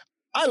of,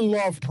 I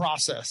love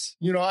process.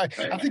 You know, I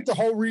think the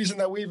whole reason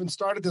that we even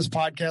started this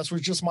podcast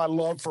was just my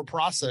love for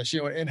process,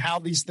 you know, and how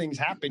these things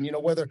happen, you know,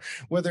 whether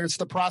it's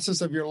the process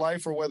of your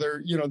life or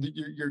whether, you know,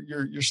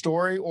 your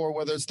story, or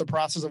whether it's the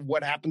process of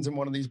what happens in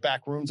one of these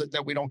back rooms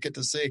that we don't get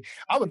to see.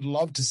 I would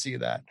love to see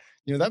that.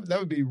 You know, that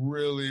would be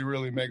really,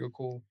 really mega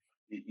cool.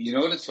 You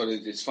know what, it's funny.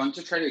 It's fun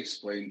to try to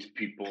explain to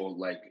people,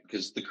 like,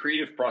 because the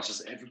creative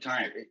process every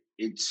time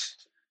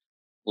it's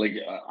like,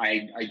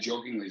 I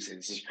jokingly say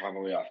this is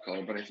probably off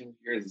color, but I think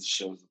here this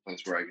show is the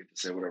place where I get to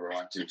say whatever I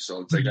want to.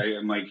 So it's like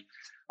I'm like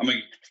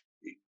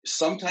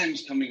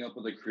sometimes coming up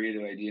with a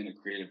creative idea and a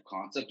creative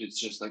concept, it's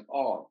just like,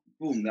 oh,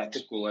 boom, that's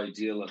a cool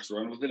idea, let's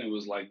run with it. It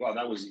was like, wow,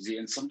 that was easy.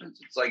 And sometimes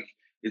it's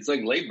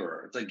like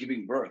labor. It's like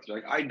giving birth.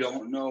 You're like, I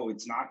don't know,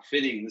 it's not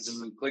fitting, this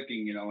isn't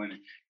clicking, you know.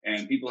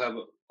 And people have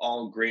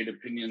all great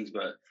opinions,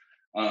 but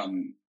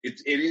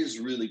it is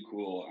really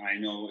cool. I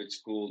know it's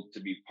cool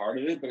to be part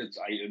of it, but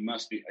it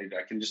must be.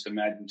 I can just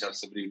imagine to have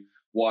somebody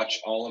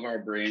watch all of our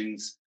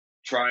brains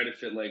try to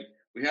fit. Like,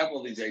 we have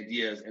all these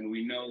ideas, and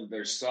we know that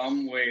there's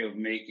some way of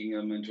making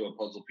them into a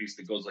puzzle piece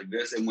that goes like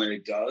this. And when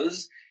it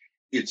does,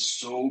 it's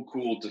so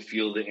cool to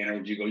feel the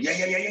energy go,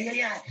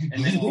 yeah.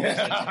 And then all of a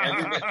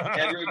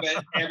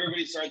sudden,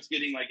 everybody starts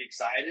getting like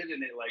excited,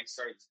 and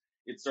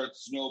it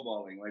starts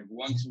snowballing. Like,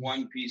 once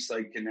one piece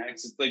like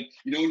connects, it's like,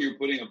 you know, when you're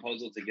putting a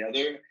puzzle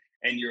together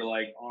and you're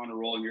like on a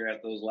roll and you're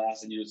at those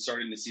last and you're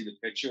starting to see the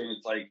picture, and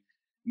it's like,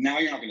 now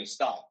you're not going to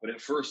stop. But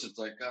at first it's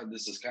like, God,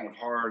 this is kind of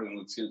hard, and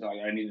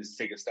I need to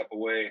take a step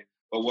away.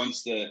 But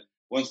once the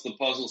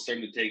puzzle's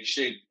starting to take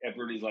shape,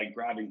 everybody's like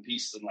grabbing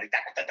pieces and like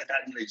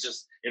and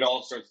it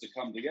all starts to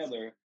come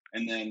together,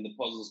 and then the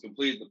puzzle's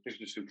complete, the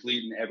picture's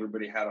complete, and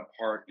everybody had a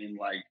part in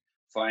like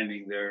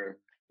finding their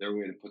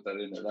way to put that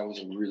in there. That was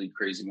a really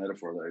crazy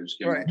metaphor that I just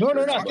gave. Right. No.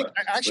 I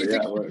actually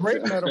think it's a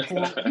great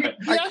metaphor.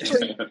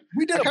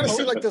 We did I kind of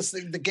see like this,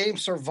 the game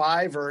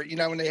Survivor, you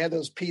know, when they had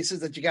those pieces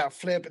that you got to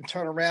flip and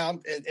turn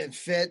around and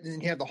fit,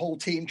 and you have the whole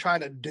team trying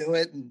to do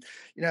it. And,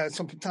 you know,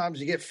 sometimes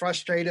you get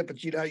frustrated,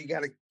 but, you know, you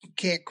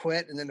can't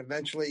quit. And then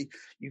eventually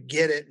you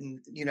get it, and,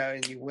 you know,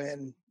 and you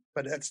win.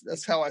 But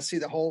that's how I see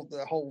the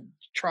whole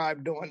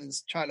tribe doing,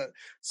 is trying to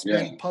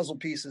spin puzzle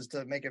pieces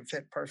to make it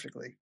fit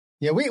perfectly.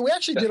 Yeah, we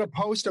actually did a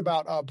post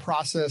about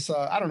process,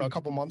 I don't know, a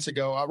couple months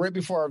ago, right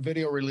before our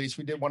video release.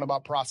 We did one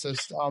about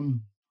process.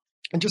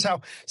 And just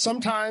how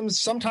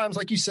sometimes,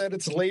 like you said,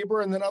 it's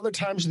labor, and then other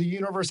times the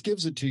universe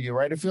gives it to you,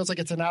 right? It feels like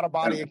it's an out of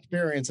body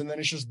experience, and then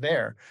it's just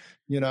there,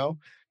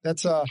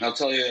 That's I'll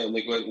tell you,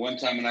 like one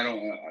time, and I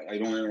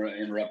don't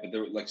interrupt,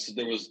 but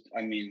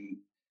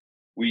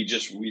we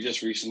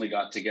just recently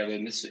got together,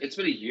 and it's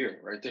been a year,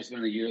 right? There's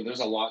been a year. There's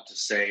a lot to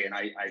say, and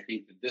I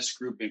think that this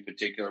group in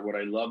particular, what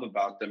I love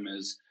about them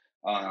is,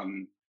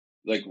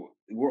 like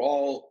we're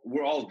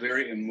all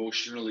very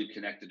emotionally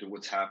connected to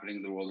what's happening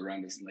in the world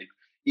around us, and like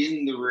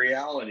in the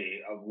reality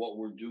of what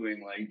we're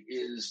doing, like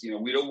is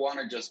we don't want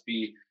to just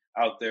be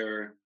out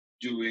there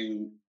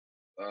doing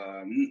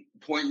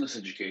pointless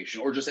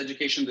education or just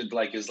education that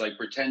like is like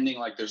pretending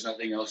like there's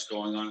nothing else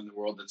going on in the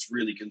world that's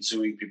really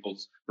consuming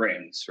people's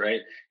brains,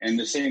 right? And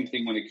the same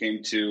thing when it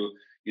came to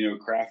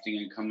crafting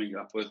and coming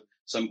up with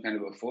some kind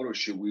of a photo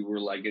shoot. We were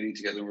like getting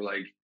together and we're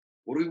like,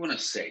 what do we want to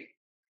say?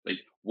 Like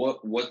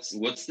what's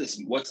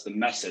the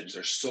message?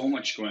 There's so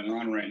much going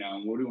on right now,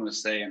 and what do we want to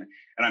say? And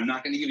I'm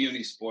not going to give you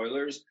any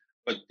spoilers,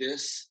 but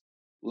this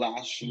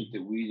last shoot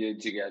that we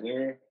did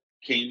together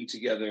came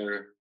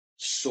together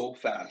so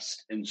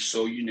fast and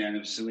so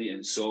unanimously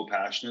and so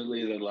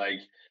passionately that like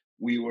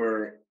we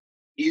were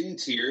in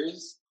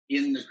tears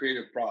in the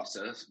creative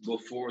process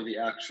before the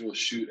actual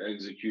shoot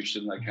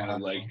execution like kind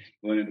of like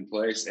went into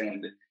place.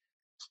 And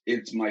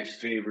it's my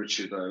favorite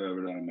shoot that I've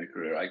ever done in my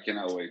career. I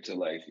cannot wait to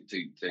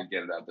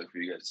get it out there for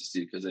you guys to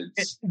see, because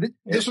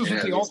this was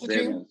with the Alta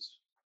team.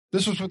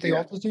 This was with the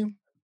Alta team.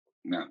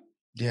 No.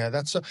 Yeah,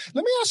 that's. Let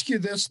me ask you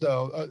this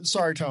though.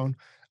 Sorry, Tone.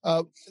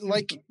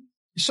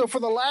 So for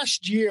the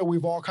last year,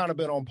 we've all kind of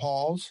been on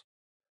pause.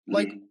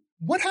 Like,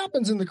 what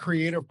happens in the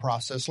creative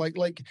process?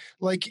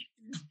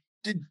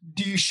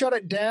 Do you shut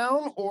it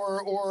down,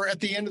 or at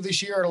the end of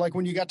this year, like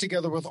when you got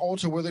together with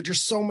Alta, were there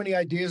just so many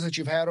ideas that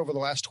you've had over the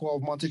last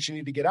 12 months that you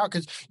need to get out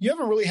because you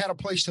haven't really had a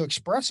place to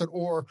express it,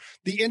 or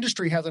the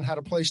industry hasn't had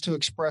a place to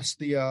express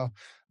those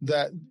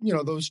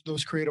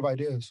creative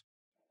ideas?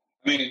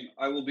 I mean,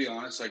 I will be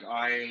honest. Like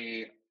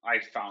I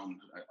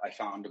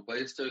found a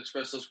place to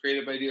express those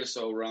creative ideas.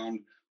 So around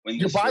when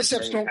your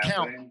biceps don't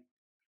count.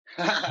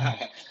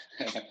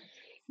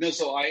 No,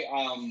 so I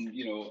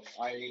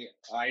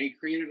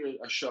created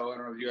a show. I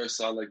don't know if you guys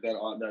saw like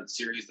that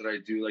series that I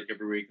do like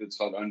every week. That's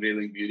called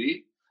Unveiling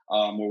Beauty,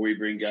 where we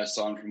bring guests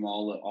on from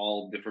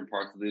all different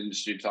parts of the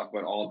industry to talk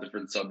about all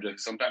different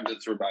subjects. Sometimes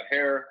it's about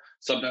hair.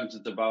 Sometimes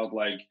it's about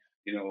like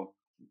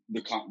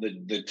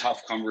the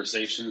tough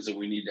conversations that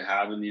we need to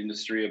have in the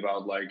industry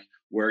about like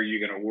where are you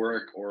going to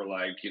work, or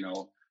like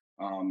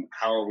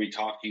how are we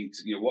talking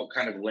to what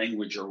kind of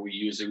language are we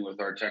using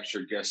with our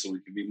textured guests so we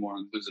can be more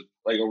inclusive,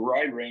 like a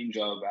wide range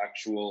of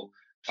actual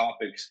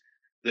topics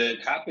that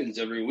happens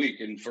every week.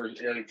 And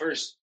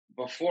first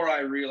before I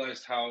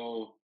realized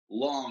how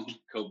long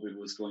COVID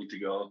was going to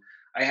go,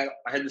 I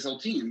had this whole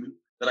team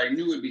that I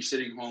knew would be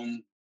sitting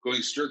home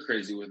going stir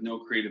crazy with no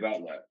creative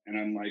outlet, and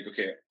I'm like,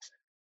 okay,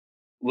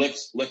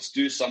 let's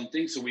do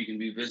something so we can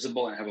be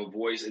visible and have a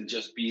voice and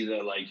just be the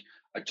like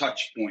a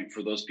touch point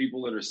for those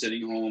people that are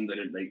sitting home that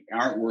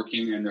aren't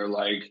working, and they're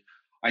like,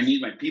 I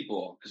need my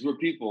people, because we're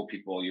people,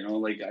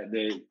 like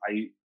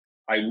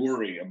I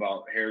worry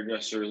about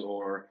hairdressers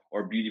or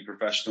beauty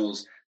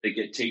professionals that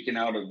get taken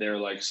out of their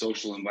like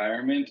social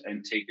environment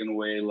and taken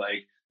away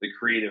like the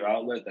creative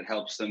outlet that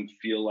helps them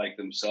feel like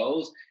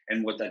themselves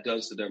and what that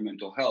does to their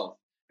mental health.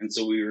 And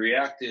so we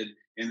reacted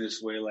in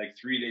this way, like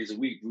 3 days a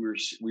week.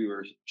 We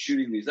were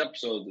shooting these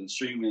episodes and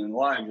streaming them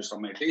live just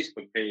on my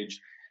Facebook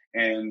page,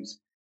 and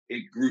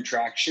it grew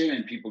traction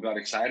and people got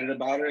excited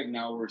about it. And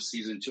now we're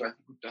season 2. I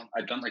think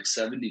I've done like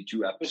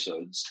 72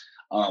 episodes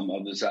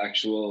of this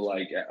actual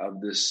of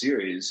this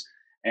series,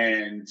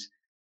 and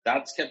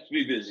that's kept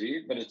me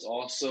busy. But it's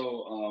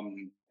also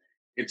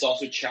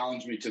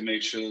challenged me to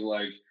make sure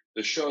like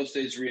the show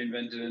stays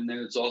reinvented, and then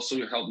it's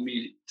also helped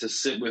me to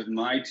sit with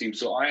my team.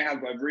 So I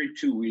have every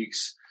 2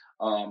 weeks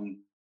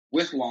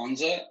with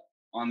Lonza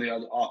on the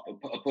other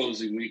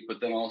opposing week,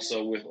 but then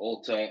also with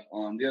Alta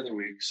on the other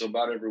week. So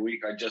about every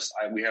week,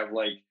 we have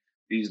like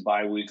these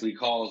bi-weekly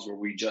calls where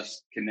we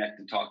just connect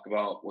and talk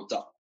about what's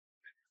up.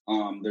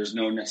 There's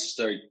no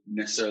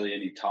necessarily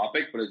any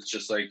topic, but it's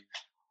just like,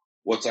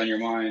 what's on your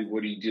mind?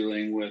 What are you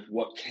dealing with?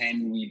 What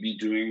can we be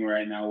doing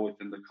right now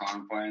within the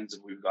confines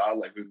that we've got?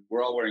 Like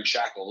we're all wearing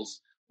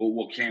shackles, but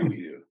what can we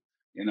do?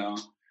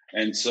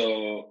 And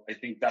so I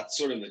think that's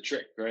sort of the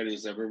trick, right?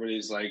 Is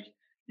everybody's like,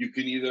 you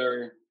can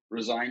either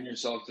resign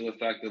yourself to the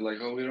fact that like,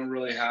 oh, we don't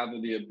really have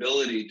the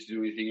ability to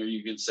do anything, or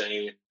you could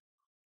say,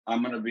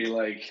 I'm going to be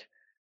like,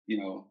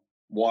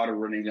 water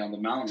running down the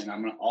mountain.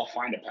 I'll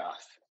find a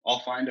path. I'll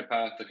find a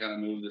path to kind of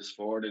move this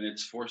forward. And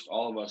it's forced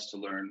all of us to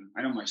learn.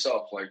 I know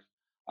myself, like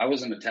I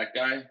wasn't a tech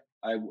guy.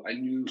 I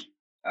knew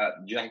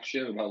jack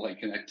shit about like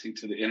connecting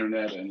to the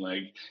internet and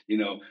like,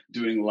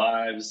 doing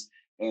lives,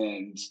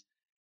 and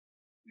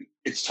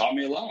it's taught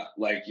me a lot.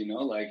 Like,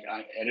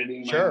 I'm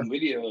editing my own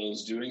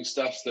videos, doing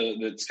stuff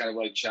that's kind of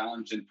like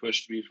challenged and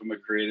pushed me from a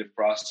creative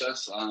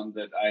process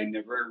that I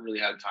never really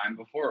had time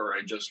before, or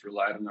I just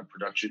relied on a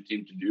production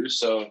team to do.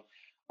 So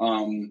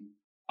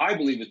I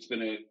believe it's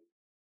been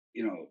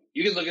you know,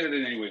 you can look at it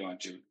in any way you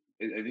want to.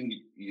 I think,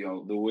 you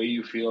know, the way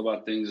you feel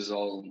about things is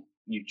all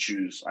you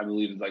choose. I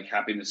believe like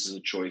happiness is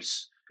a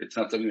choice. It's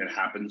not something that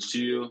happens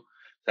to you.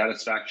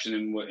 Satisfaction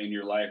in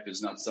your life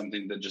is not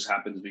something that just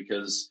happens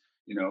because,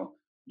 you know,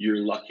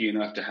 you're lucky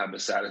enough to have a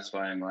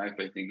satisfying life.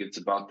 I think it's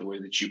about the way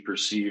that you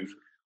perceive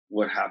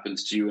what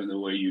happens to you and the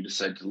way you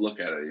decide to look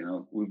at it. You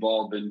know, we've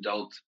all been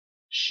dealt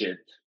shit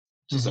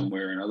to some way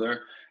or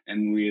another,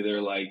 and we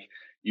either like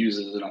use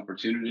it as an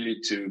opportunity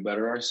to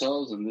better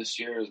ourselves. And this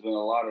year has been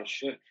a lot of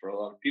shit for a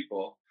lot of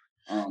people.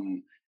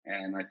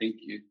 And I think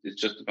it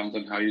just depends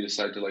on how you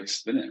decide to like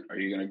spin it. Are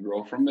you going to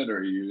grow from it, or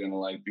are you going to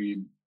like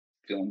be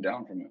feeling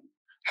down from it?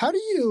 How do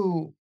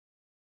you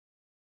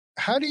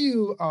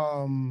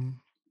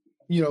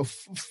you know,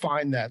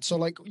 find that? So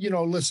like, you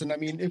know, listen, I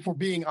mean, if we're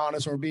being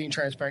honest or being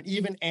transparent,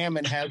 even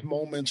Ammon has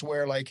moments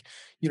where like,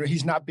 you know,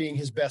 he's not being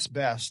his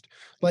best.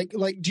 Like,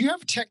 do you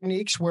have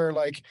techniques where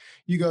like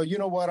you go, you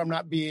know what, I'm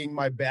not being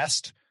my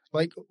best?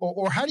 Like,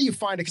 or how do you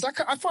find it? Cause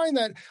I find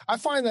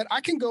that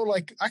I can go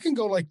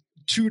like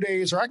 2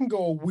 days, or I can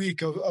go a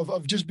week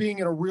of just being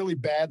in a really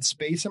bad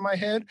space in my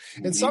head.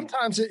 And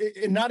sometimes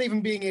it not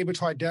even being able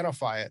to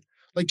identify it.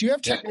 Like, do you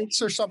have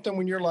techniques or something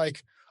when you're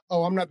like,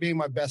 oh, I'm not being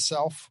my best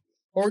self?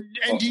 Or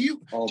do you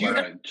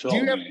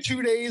have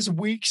 2 days,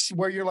 weeks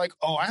where you're like,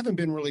 oh, I haven't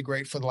been really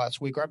great for the last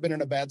week, or I've been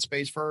in a bad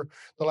space for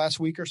the last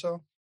week or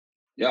so?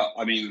 Yeah,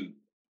 I mean,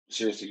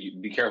 seriously,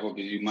 be careful,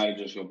 because you might have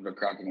just opened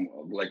cracked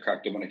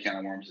open a can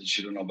of worms that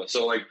you don't know. But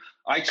so like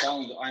I'm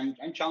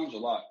challenged a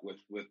lot with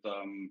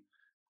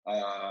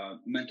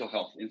mental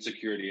health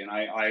insecurity, and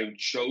I've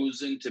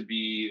chosen to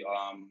be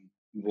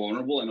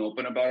vulnerable and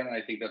open about it. And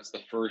I think that's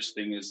the first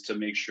thing, is to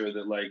make sure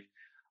that like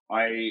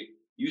I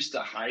used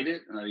to hide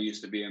it, and I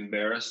used to be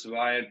embarrassed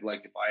by it.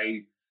 Like if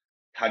I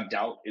had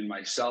doubt in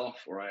myself,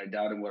 or I had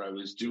doubt in what I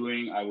was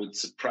doing, I would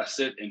suppress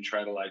it and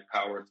try to like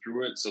power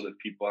through it, so that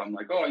I'm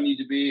like, oh, I need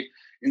to be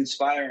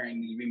inspiring, I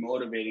need to be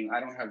motivating. I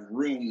don't have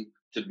room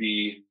to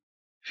be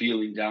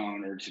feeling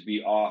down or to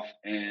be off.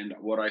 And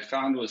what I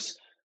found was,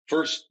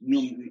 first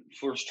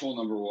tool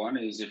number one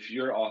is, if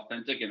you're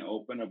authentic and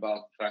open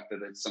about the fact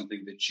that it's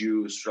something that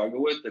you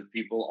struggle with, that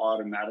people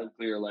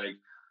automatically are like,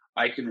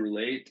 I can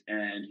relate.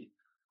 And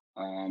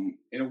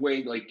in a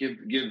way, like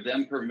give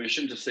them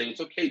permission to say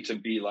it's okay to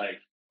be like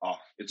off.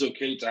 It's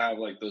okay to have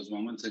like those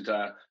moments, and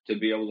to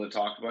be able to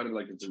talk about it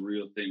like it's a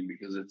real thing.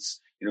 Because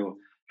it's, you know,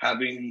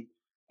 having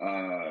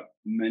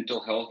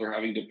mental health or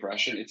having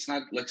depression, it's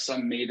not like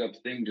some made up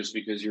thing just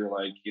because you're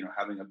like, you know,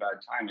 having a bad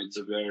time. It's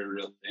a very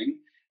real thing.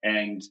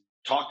 And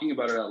talking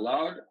about it out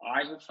loud,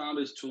 I have found,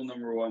 is tool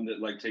number one that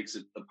like takes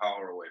the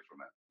power away from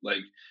it.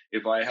 Like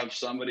if I have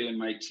somebody in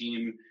my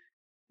team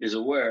is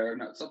aware,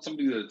 it's not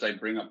something that I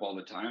bring up all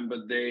the time,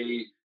 but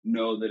they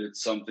know that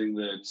it's something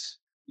that,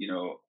 you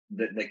know,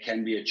 that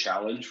can be a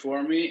challenge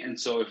for me. And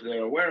so if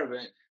they're aware of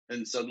it,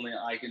 then suddenly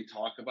I can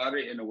talk about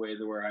it in a way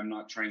that where I'm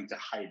not trying to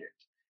hide it.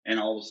 And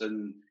all of a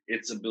sudden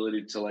its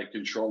ability to like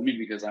control me,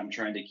 because I'm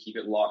trying to keep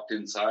it locked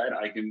inside,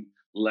 I can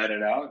let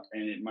it out,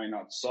 and it might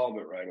not solve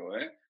it right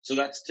away. So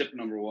that's tip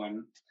number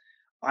one.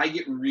 I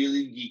get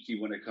really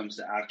geeky when it comes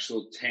to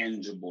actual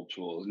tangible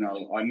tools. Now,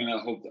 I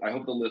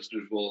hope the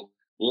listeners will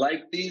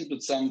like these,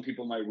 but some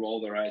people might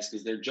roll their eyes,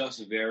 because they're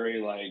just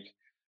very like,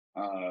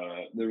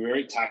 they're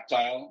very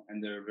tactile,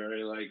 and they're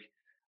very like,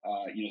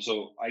 you know,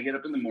 so I get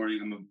up in the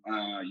morning.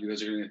 You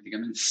guys are going to think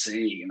I'm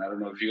insane. I don't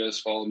know if you guys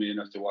follow me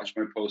enough to watch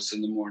my posts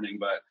in the morning,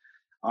 but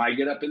I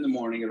get up in the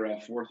morning at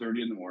around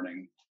 4:30 in the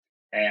morning,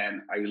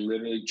 and I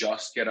literally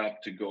just get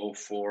up to go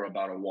for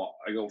about a walk.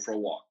 I go for a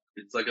walk.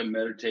 It's like a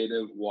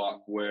meditative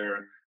walk,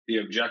 where the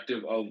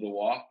objective of the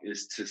walk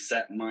is to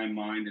set my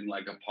mind in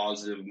like a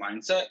positive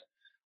mindset,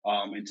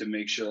 and to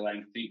make sure that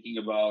I'm thinking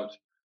about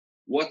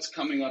what's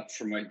coming up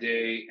for my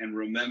day, and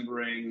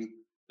remembering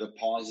the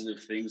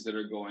positive things that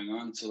are going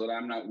on, so that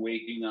I'm not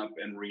waking up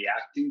and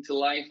reacting to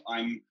life.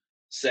 I'm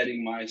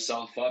setting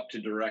myself up to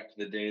direct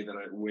the day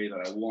way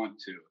that I want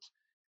to.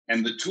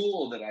 And the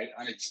tool that I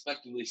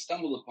unexpectedly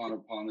stumbled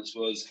upon this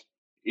was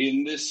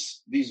in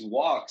these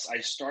walks. I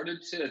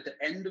started to, at the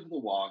end of the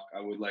walk, I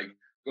would like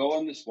go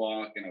on this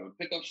walk, and I would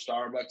pick up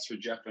Starbucks for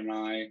Jeff and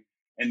I.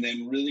 And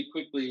then really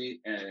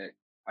quickly,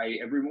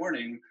 every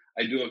morning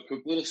I do a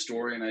quick little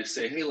story, and I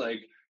say, hey,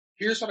 like,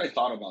 here's what I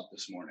thought about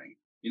this morning.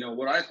 You know,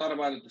 what I thought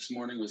about it this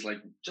morning was like,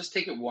 just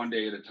take it one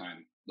day at a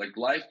time. Like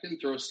life can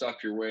throw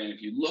stuff your way. And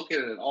if you look at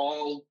it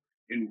all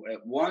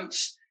at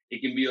once,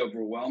 it can be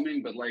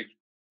overwhelming, but like,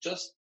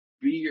 just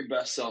be your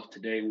best self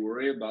today.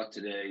 Worry about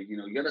today. You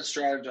know, you got to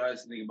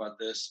strategize and think about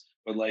this,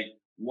 but like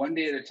one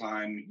day at a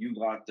time. You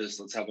got this.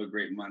 Let's have a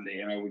great Monday.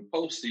 And I would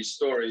post these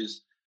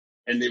stories,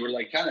 and they were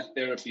like kind of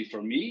therapy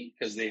for me,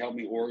 because they helped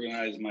me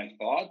organize my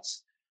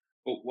thoughts.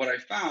 But what I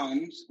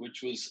found,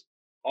 which was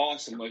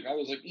awesome, like I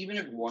was like, even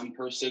if one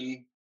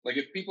person, like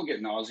if people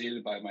get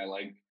nauseated by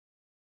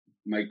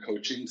my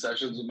coaching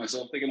sessions with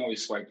myself, they can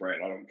always swipe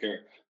right. I don't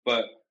care.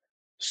 But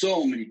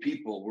so many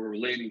people were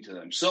relating to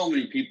them. So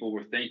many people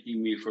were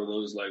thanking me for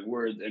those like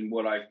words. And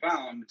what I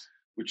found,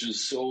 which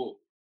is so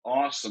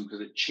awesome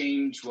because it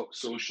changed what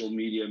social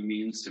media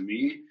means to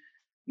me.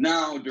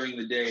 Now during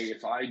the day,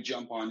 if I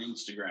jump on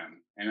Instagram,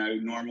 and I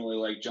normally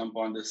like jump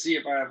on to see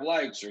if I have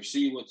likes or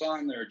see what's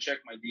on there, or check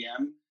my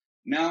DM.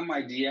 Now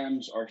my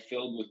DMs are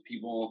filled with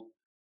people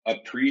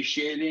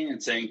appreciating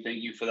and saying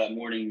thank you for that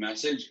morning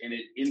message, and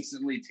it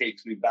instantly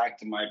takes me back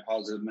to my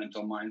positive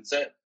mental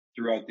mindset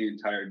throughout the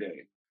entire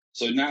day.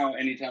 So now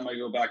anytime I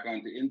go back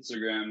onto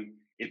Instagram,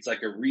 it's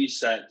like a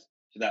reset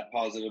to that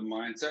positive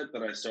mindset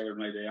that I started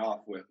my day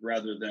off with,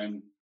 rather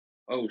than,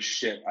 oh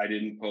shit, I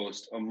didn't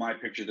post. Oh, my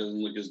picture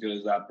doesn't look as good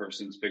as that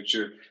person's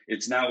picture.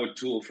 It's now a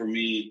tool for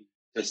me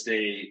to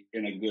stay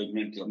in a good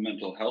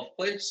mental health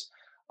place.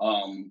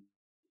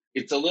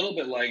 It's a little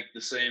bit like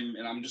the same,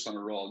 and I'm just on a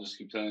roll, I'll just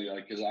keep telling you,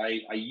 like, because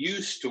I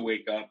used to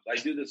wake up, I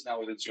do this now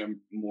with Instagram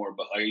more,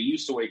 but I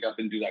used to wake up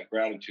and do that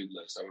gratitude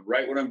list. I would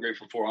write what I'm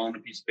grateful for on a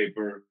piece of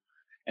paper,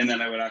 and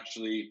then I would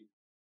actually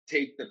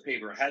take the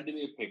paper. It had to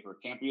be a paper.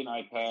 It can't be an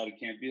iPad. It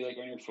can't be like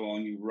on your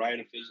phone. You write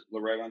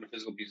on a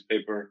physical piece of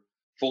paper,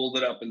 fold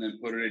it up, and then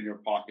put it in your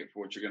pocket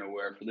for what you're going to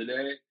wear for the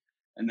day.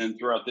 And then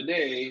throughout the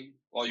day,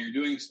 while you're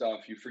doing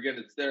stuff, you forget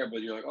it's there,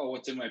 but you're like, oh,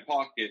 what's in my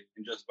pocket?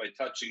 And just by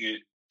touching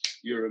it,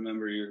 you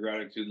remember your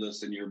gratitude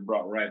list, and you're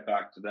brought right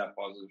back to that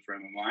positive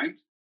frame of mind.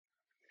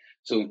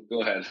 So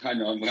go ahead. I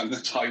know I'm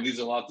talking. These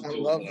are lots of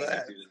tools. I love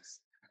that.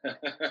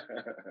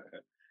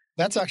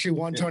 That's actually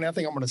one, Tony, I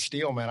think I'm going to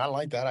steal, man. I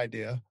like that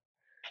idea.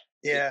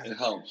 Yeah. It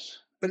helps.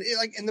 But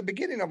like in the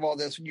beginning of all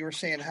this, you were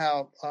saying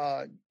how,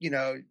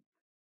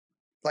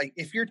 like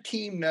if your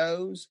team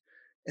knows,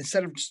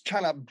 instead of just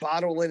trying to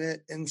bottle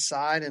it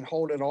inside and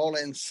hold it all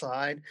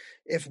inside,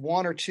 if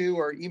one or two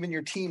or even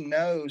your team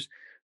knows,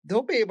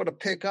 they'll be able to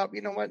pick up,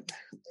 you know what,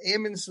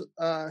 Eamon's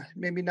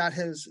maybe not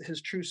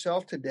his true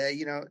self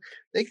today.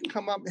 They can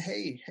come up and,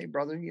 hey,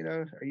 brother,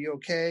 are you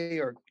okay?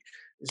 Or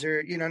is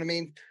there, you know what I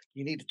mean?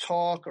 You need to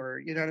talk, or,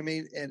 you know what I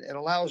mean? And it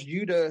allows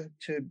you to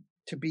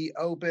be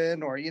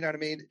open, or, you know what I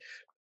mean?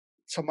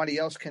 Somebody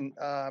else can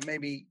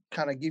maybe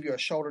kind of give you a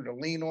shoulder to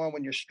lean on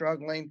when you're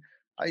struggling.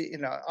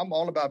 I'm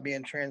all about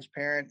being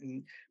transparent,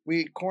 and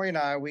Corey and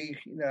I, we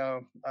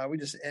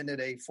just ended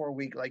a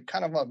 4-week, like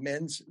kind of a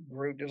men's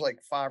group. There's like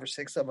 5 or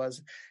 6 of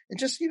us, and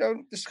just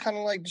kind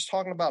of like just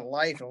talking about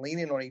life and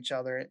leaning on each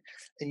other.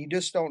 And you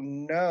just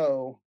don't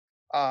know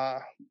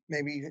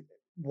maybe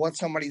what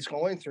somebody's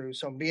going through.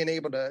 So being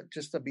able to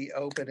just to be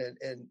open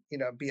and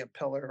be a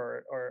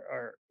pillar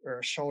or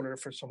a shoulder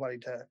for somebody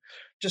to,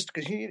 just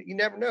because you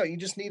never know, you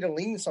just need to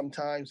lean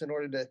sometimes in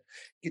order to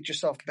get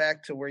yourself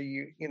back to where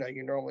you're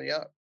normally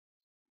up.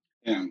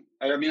 Yeah,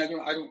 I mean,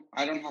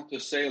 I don't have to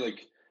say,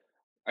 like,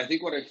 I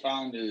think what I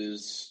found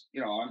is,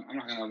 I'm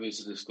not going to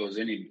obviously disclose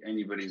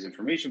anybody's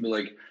information, but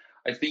like,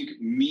 I think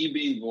me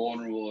being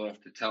vulnerable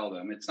enough to tell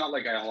them, it's not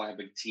like I'll have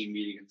a team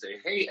meeting and say,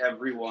 hey,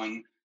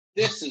 everyone,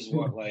 this is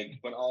what, like,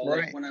 but I'll,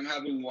 right. Like, when I'm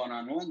having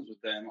one-on-ones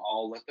with them,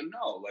 I'll let them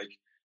know, like,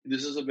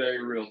 this is a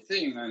very real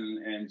thing.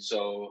 And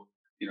so,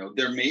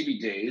 there may be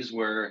days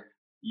where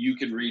you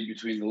can read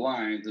between the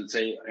lines and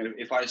say,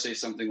 if I say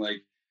something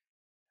like,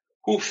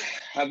 oof,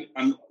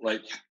 I'm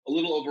like a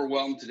little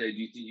overwhelmed today, do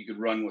you think you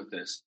could run with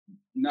this?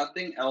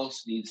 Nothing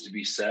else needs to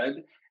be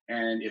said.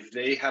 And if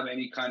they have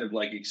any kind of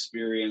like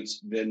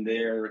experience, then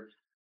they're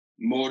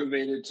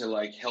motivated to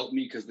like help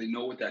me because they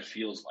know what that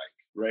feels like.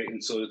 Right.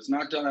 And so it's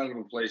not done out of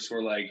a place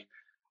where like,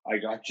 I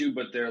got you,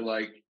 but they're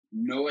like,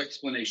 no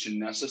explanation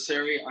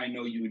necessary. I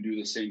know you would do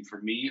the same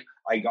for me.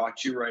 I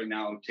got you right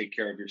now. Take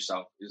care of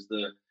yourself is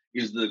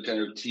the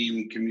kind of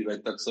team community.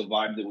 Like, that's the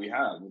vibe that we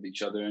have with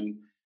each other. And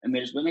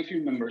there's been a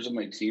few members of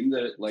my team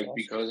that, like, awesome.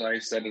 Because I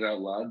said it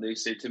out loud, they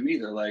say to me,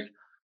 they're like,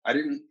 I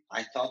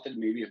thought that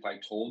maybe if I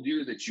told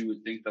you that you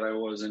would think that I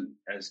wasn't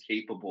as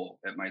capable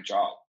at my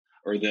job,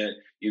 or that,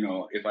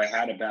 if I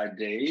had a bad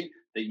day,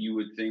 that you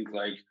would think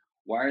like,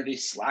 why are they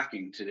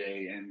slacking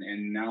today?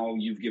 And now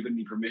you've given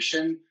me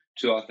permission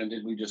to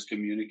authentically just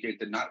communicate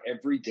that not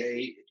every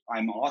day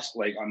I'm awesome,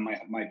 like I'm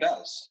my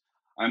best.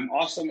 I'm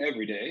awesome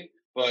every day,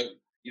 but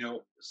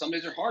some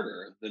days are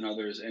harder than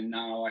others. And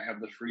now I have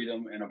the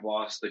freedom and a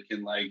boss that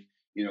can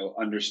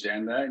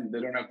understand that. And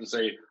they don't have to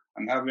say,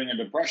 I'm having a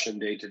depression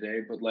day today,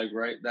 but like,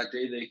 right, that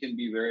day they can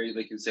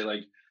say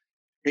like,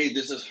 hey,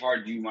 this is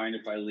hard. Do you mind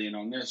if I lean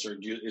on this? Or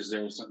is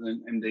there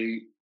something? And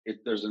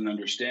if there's an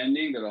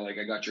understanding that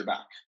I got your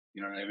back,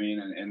 you know what I mean?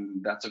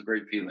 And that's a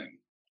great feeling.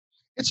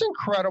 It's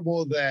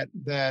incredible that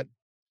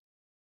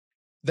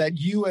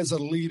you as a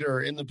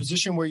leader in the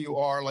position where you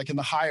are, like in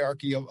the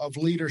hierarchy of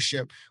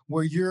leadership,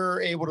 where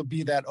you're able to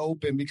be that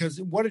open, because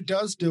what it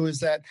does do is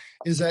that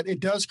it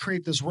does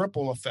create this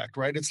ripple effect,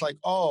 right? It's like,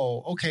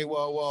 oh, okay,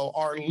 well,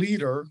 our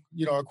leader,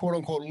 our quote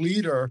unquote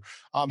leader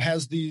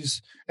has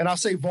these, and I'll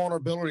say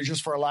vulnerabilities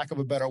just for a lack of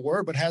a better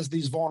word, but has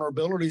these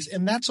vulnerabilities,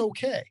 and that's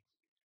okay,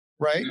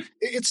 right? Mm-hmm.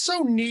 It's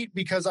so neat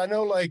because I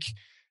know, like,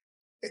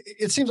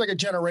 it seems like a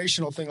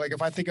generational thing. Like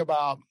if I think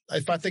about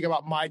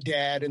my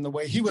dad and the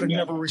way he would have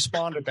never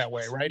responded that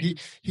way, right?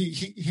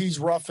 He's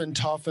rough and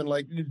tough and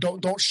like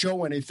don't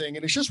show anything,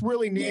 and it's just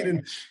really neat.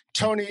 And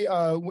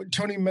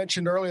Tony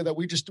mentioned earlier that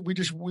we just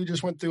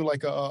went through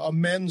like a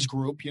men's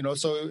group,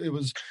 so it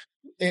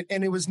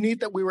was neat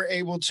that we were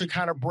able to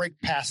kind of break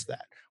past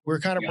that. We're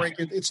kind of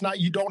breaking. It's not,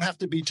 you don't have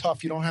to be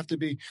tough, you don't have to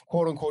be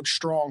quote unquote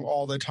strong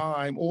all the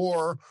time,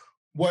 or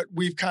what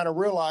we've kind of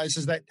realized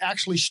is that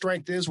actually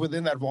strength is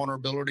within that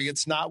vulnerability.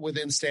 It's not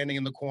within standing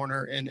in the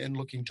corner and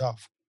looking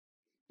tough.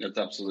 That's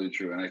absolutely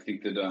true. And I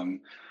think that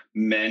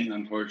men,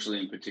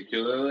 unfortunately, in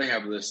particular, they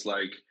have this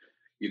like,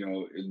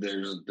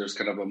 there's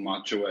kind of a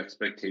macho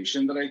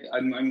expectation that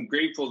I'm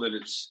grateful that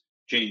it's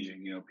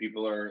changing.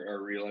 People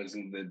are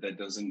realizing that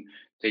doesn't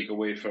take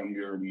away from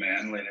your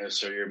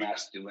manliness or your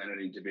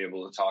masculinity to be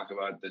able to talk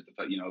about that,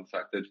 the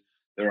fact that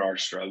there are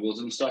struggles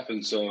and stuff.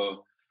 And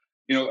so,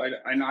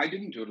 I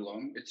didn't do it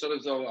alone. It's sort of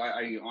as though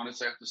I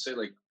honestly have to say,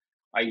 like,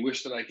 I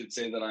wish that I could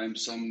say that I'm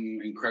some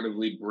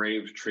incredibly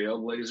brave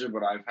trailblazer,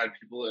 but I've had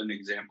people and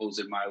examples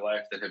in my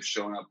life that have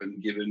shown up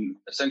and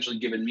essentially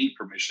given me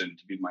permission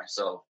to be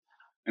myself.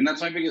 And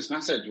that's my biggest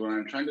message when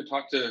I'm trying to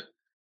talk to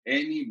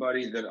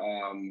anybody that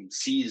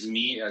sees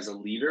me as a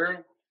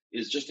leader,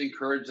 is just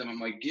encourage them. I'm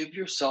like, give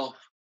yourself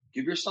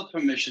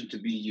permission to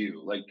be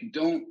you. Like,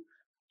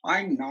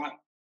 I'm not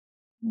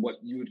what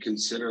you would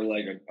consider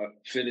like a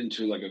fit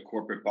into like a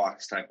corporate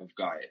box type of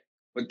guy,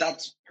 but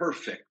that's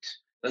perfect.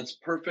 That's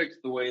perfect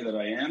the way that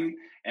I am.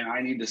 And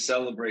I need to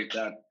celebrate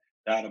that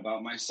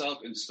about myself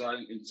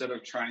instead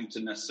of trying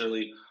to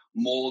necessarily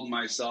mold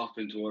myself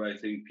into what I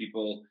think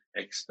people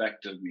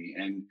expect of me,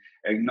 and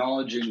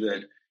acknowledging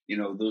that,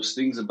 those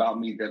things about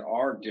me that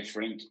are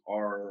different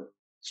are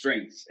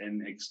strengths,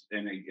 and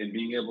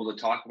being able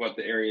to talk about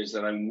the areas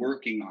that I'm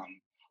working on.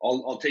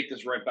 I'll take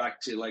this right back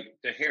to like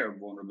the hair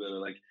vulnerability,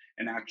 like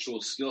an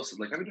actual skill set.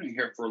 Like I've been doing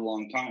hair for a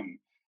long time,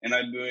 and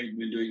I've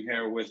been doing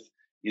hair with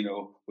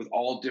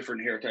all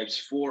different hair types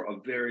for a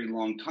very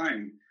long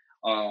time.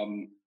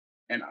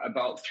 And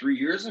about 3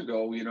 years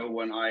ago,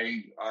 when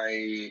I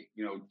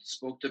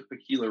spoke to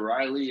Paquila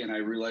Riley, and I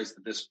realized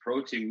that this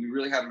pro team, we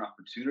really had an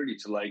opportunity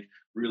to like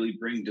really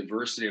bring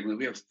diversity. I mean,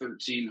 we have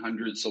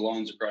 1,300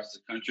 salons across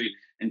the country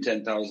and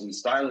 10,000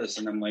 stylists.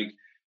 And I'm like,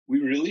 we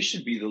really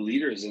should be the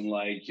leaders in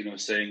like,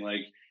 saying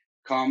like,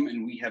 come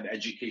and we have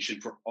education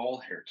for all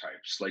hair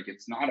types. Like,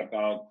 it's not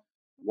about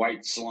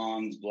white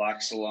salons,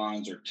 black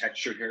salons, or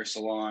textured hair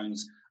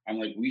salons. I'm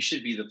like, we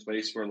should be the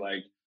place where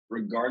like,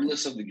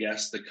 regardless of the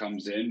guest that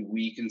comes in,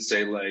 we can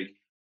say like,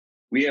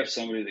 we have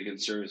somebody that can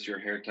service your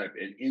hair type.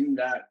 And in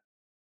that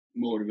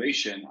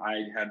motivation,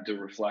 I had to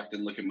reflect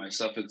and look at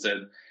myself and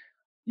said,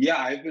 yeah,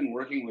 I've been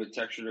working with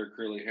textured or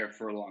curly hair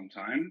for a long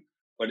time,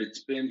 but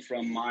it's been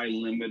from my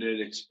limited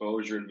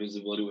exposure and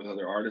visibility with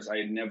other artists. I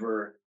had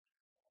never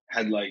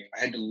had I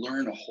had to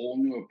learn a whole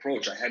new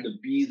approach. I had to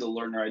be the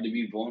learner. I had to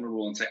be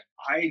vulnerable and say,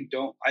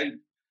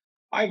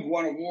 I've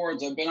won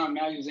awards. I've been on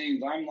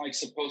magazines. I'm like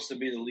supposed to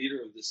be the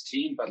leader of this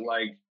team, but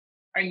like,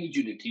 I need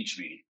you to teach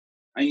me.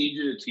 I need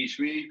you to teach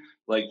me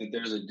like that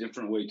there's a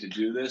different way to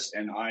do this.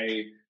 And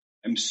I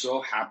am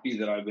so happy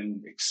that I've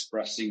been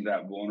expressing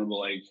that vulnerable.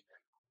 Like,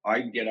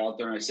 I get out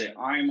there and I say,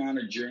 I'm on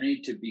a journey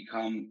to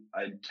become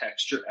a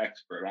texture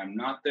expert. I'm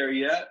not there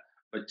yet,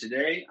 but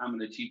today I'm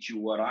going to teach you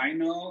what I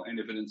know. And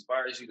if it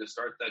inspires you to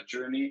start that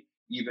journey,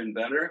 even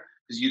better,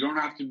 because you don't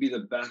have to be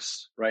the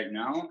best right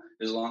now,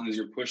 as long as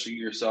you're pushing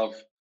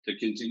yourself to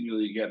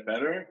continually get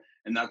better.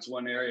 And that's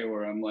one area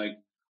where I'm like,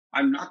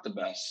 I'm not the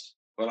best,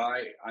 but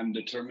I'm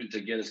determined to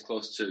get as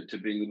close to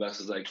being the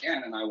best as I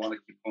can. And I want to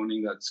keep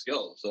honing that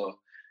skill. So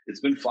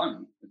it's been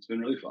fun. It's been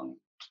really fun.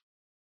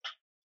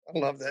 I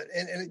love that.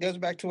 And it goes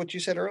back to what you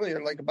said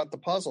earlier, like about the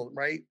puzzle,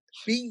 right?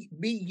 Be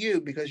you,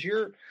 because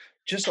you're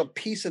just a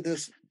piece of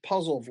this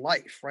puzzle of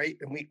life, right?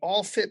 And we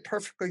all fit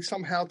perfectly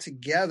somehow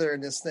together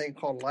in this thing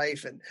called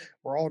life, and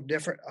we're all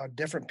different, a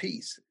different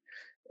piece.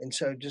 And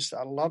so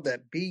I love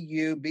that. Be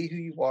you, be who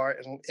you are,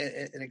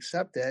 and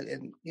accept that.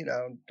 And,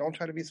 don't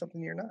try to be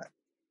something you're not.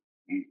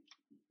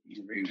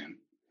 Man.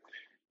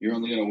 You're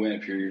only going to win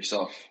if you're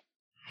yourself.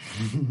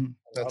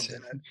 That's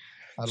it.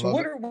 So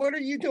what are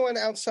you doing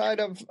outside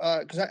of,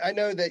 because I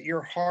know that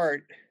your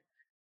heart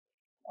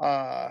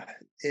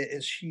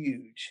is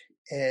huge,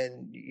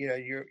 and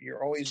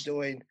you're always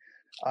doing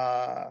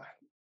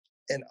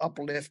and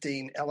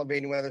uplifting,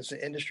 elevating, whether it's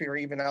the industry or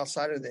even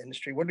outside of the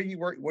industry. What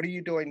are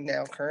you doing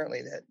now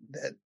currently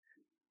that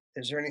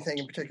is there anything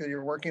in particular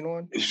you're working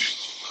on?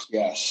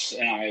 Yes,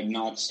 and I am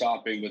not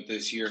stopping, but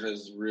this year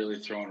has really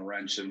thrown a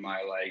wrench in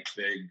my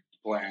big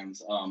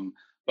plans.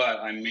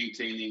 But I'm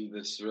maintaining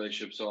this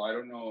relationship. So I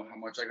don't know how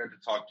much I got to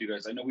talk to you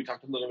guys. I know we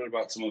talked a little bit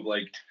about some of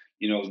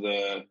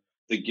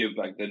the give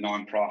back, the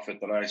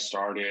nonprofit that I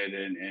started,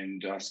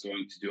 and us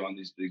going to do on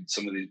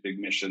some of these big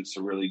missions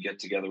to really get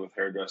together with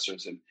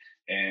hairdressers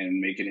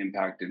and make an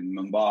impact in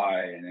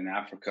Mumbai and in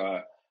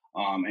Africa,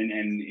 and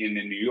in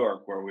New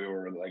York, where we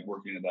were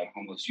working at that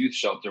homeless youth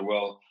shelter.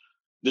 Well,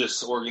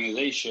 this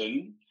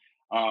organization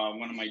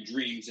one of my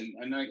dreams.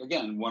 And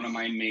again, one of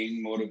my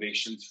main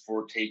motivations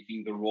for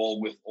taking the role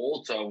with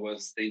Ulta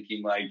was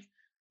thinking like,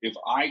 if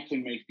I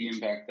can make the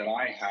impact that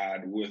I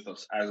had with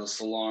us as a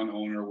salon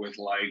owner with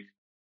like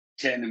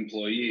 10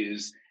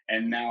 employees,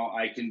 and now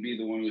I can be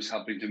the one who's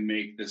helping to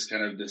make this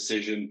kind of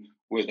decision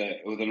with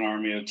an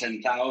army of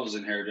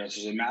 10,000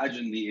 hairdressers.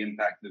 Imagine the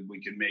impact that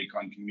we can make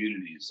on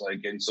communities.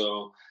 And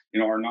so,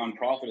 our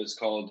nonprofit is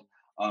called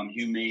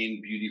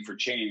Humane Beauty for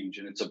Change,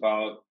 and it's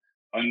about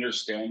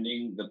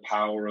understanding the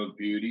power of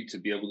beauty to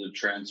be able to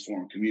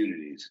transform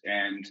communities.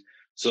 And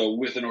so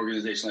with an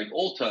organization like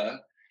Ulta,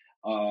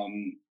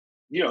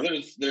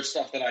 there's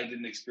stuff that I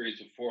didn't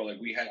experience before.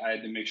 I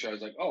had to make sure I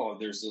was like, oh,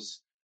 there's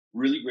this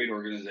really great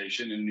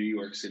organization in New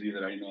York City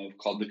that I know of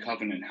called the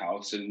Covenant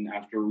House. And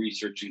after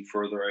researching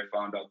further, I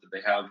found out that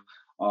they have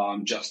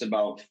just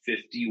about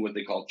 50 what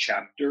they call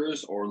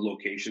chapters or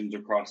locations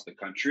across the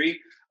country,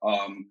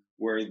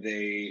 where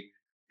they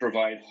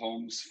provide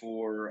homes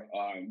for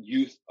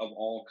youth of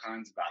all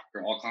kinds of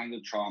background, all kinds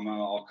of trauma,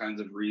 all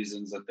kinds of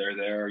reasons that they're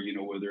there,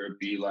 whether it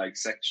be like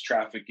sex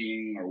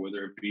trafficking or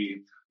whether it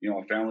be,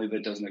 a family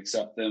that doesn't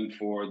accept them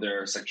for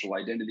their sexual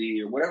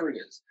identity or whatever it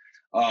is.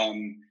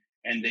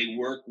 And they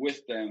work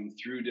with them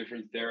through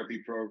different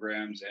therapy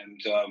programs.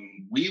 And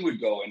we would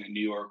go into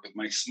New York with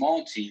my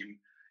small team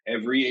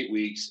every 8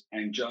 weeks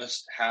and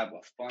just have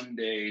a fun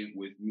day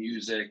with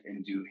music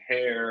and do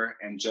hair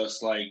and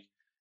just like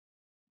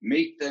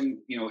make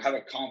them, have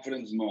a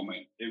confidence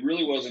moment. It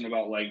really wasn't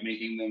about like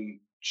making them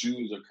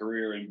choose a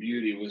career in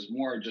beauty. It was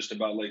more just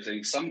about like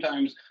saying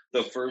sometimes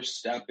the first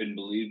step in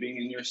believing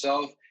in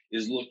yourself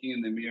is looking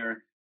in the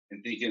mirror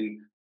and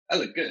thinking, I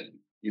look good.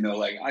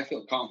 I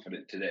feel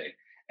confident today.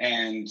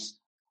 And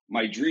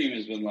my dream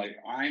has been like,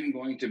 I'm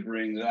going to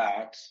bring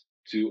that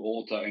to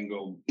Ulta and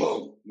go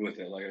boom with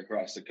it, like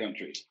across the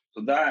country.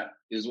 So that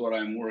is what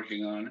I'm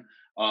working on.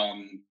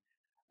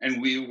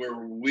 And we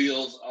were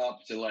wheels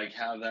up to like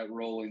have that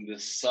rolling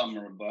this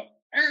summer, but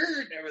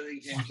everything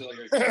came to like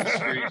a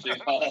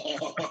screeching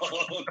halt.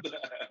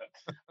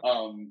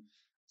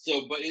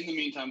 But in the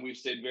meantime, we've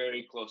stayed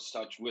very close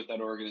touch with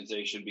that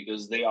organization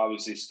because they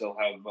obviously still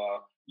have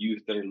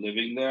youth that are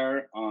living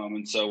there.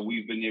 And so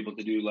we've been able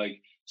to do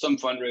like some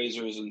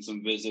fundraisers and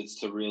some visits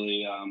to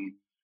really,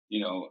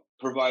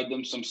 provide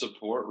them some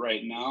support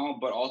right now.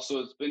 But also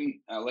it's been,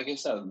 like I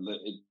said,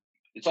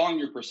 it's on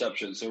your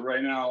perception. So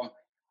right now,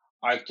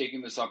 I've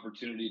taken this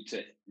opportunity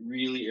to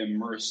really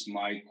immerse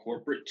my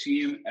corporate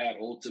team at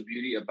Ulta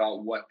Beauty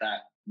about what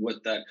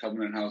that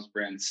Covenant House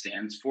brand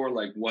stands for,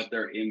 like what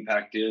their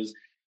impact is,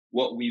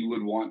 what we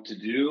would want to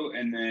do.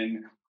 And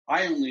then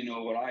I only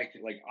know what I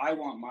can, like, I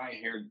want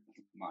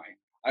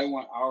I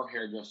want our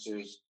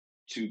hairdressers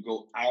to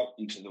go out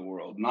into the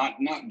world, not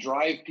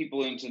drive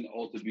people into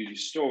Ulta Beauty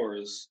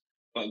stores,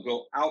 but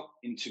go out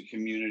into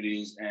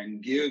communities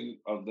and give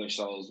of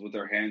themselves with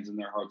their hands and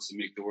their hearts to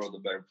make the world a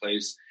better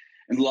place.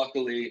 And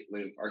luckily,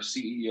 like our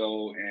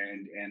CEO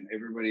and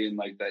everybody in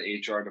like that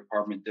HR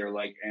department, they're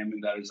like,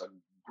 Amin, that is a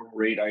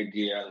great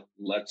idea.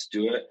 Let's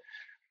do it.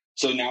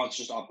 So now it's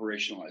just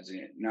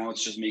operationalizing it. Now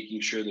it's just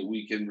making sure that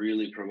we can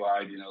really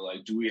provide,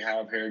 do we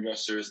have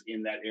hairdressers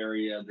in that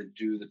area that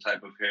do the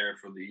type of hair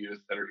for the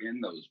youth that are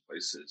in those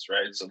places,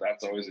 right? So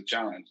that's always a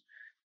challenge.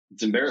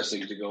 It's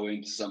embarrassing to go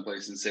into some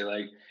place and say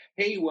like,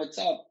 hey, what's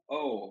up?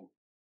 Oh,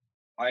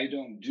 I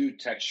don't do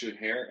textured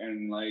hair.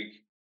 And like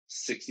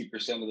 60%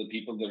 of the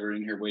people that are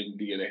in here waiting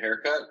to get a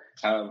haircut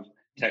have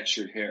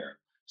textured hair.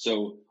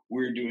 So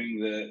we're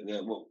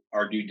doing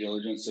our due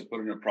diligence to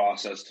put in a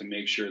process to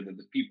make sure that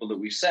the people that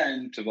we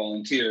send to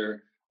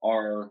volunteer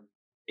are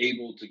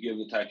able to give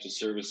the types of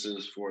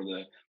services for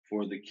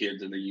the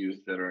kids and the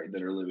youth that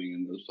are living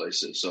in those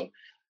places. So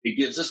it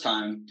gives us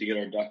time to get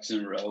our ducks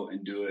in a row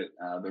and do it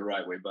the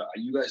right way. But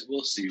you guys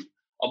will see.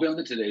 I'll be on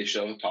the Today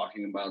Show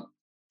talking about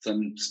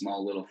some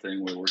small little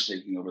thing where we're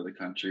taking over the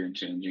country and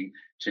changing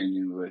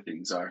the way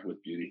things are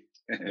with beauty.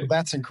 Well,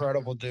 that's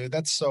incredible, dude.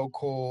 That's so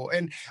cool.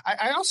 And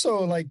I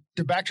also like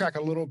to backtrack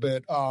a little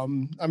bit.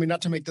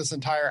 Not to make this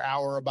entire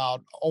hour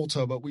about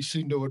Ulta, but we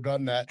seem to have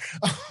done that.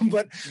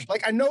 But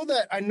like, I know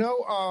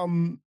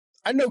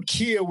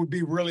Kia would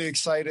be really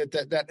excited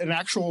that an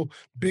actual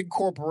big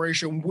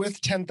corporation with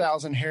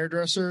 10,000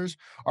 hairdressers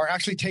are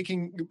actually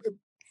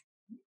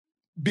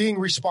being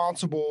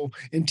responsible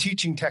in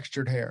teaching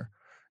textured hair.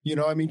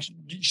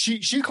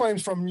 She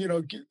claims from,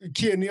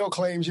 Kia Neal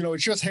claims,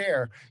 it's just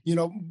hair,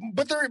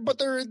 but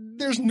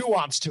there's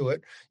nuance to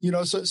it,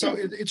 so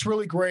it's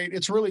really great.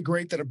 It's really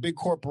great that a big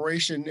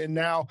corporation, and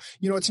now,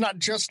 it's not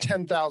just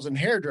 10,000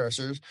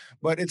 hairdressers,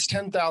 but it's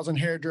 10,000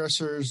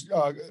 hairdressers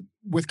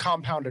with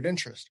compounded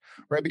interest,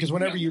 right? Because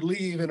whenever you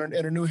leave and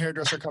a new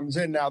hairdresser comes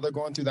in, now they're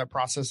going through that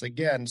process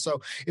again.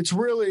 So it's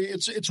really,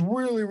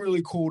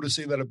 really cool to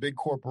see that a big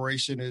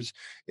corporation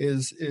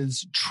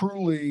is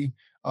truly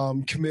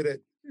committed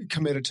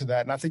committed to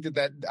that. And I think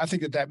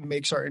that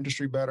makes our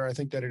industry better. I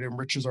think that it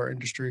enriches our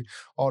industry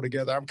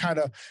altogether. I'm kind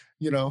of,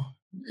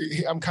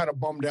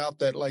 bummed out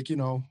that, like,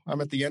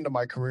 I'm at the end of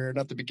my career,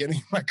 not the beginning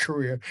of my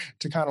career,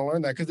 to kind of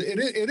learn that, because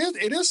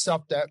it is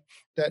stuff that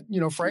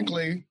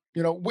frankly,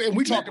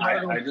 we talked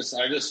about it. I just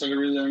started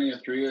relearning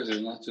it 3 years ago.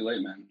 It's not too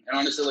late, man. And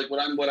honestly, like what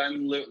I'm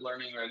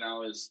learning right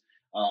now is,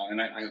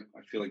 and I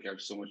feel like I have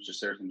so much to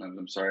share sometimes.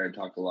 I'm sorry I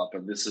talk a lot,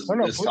 but this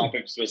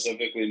topic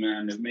specifically,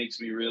 man, it makes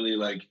me really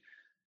like,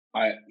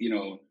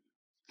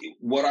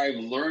 what I've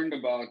learned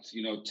about,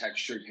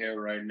 textured hair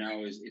right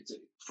now is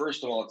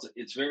first of all,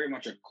 it's very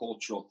much a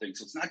cultural thing.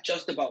 So it's not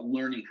just about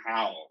learning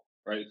how,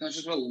 right? It's not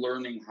just about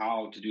learning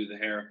how to do the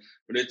hair,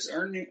 but it's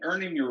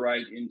earning your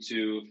right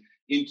into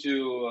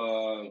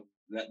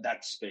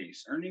that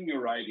space, earning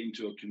your right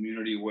into a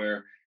community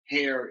where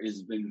hair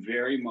has been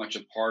very much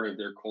a part of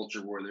their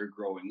culture, where they're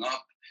growing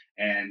up,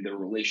 and their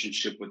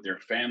relationship with their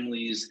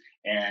families,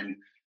 and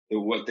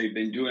what they've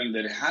been doing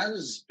that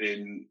has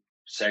been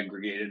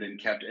segregated and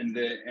kept, and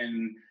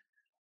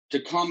to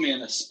come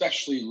in,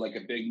 especially like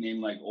a big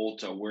name like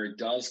Ulta, where it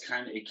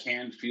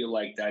can feel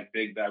like that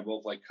big bad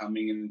wolf, like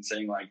coming in and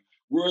saying like,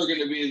 we're going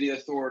to be the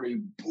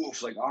authority.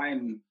 Boof. Like,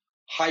 I'm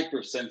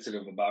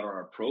hypersensitive about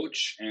our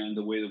approach and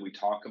the way that we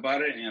talk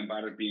about it, and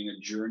about it being a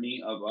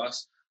journey of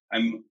us.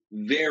 I'm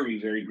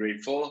very, very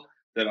grateful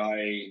that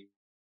I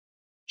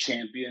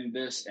championed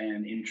this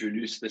and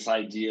introduced this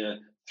idea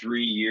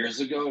 3 years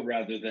ago,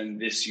 rather than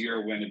this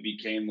year when it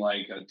became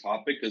like a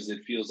topic, because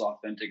it feels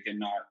authentic and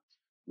not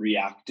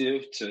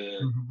reactive to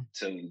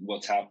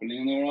what's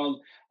happening in the world.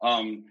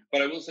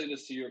 But I will say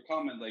this to your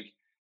comment, like,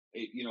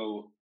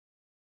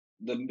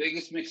 the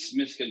biggest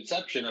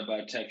misconception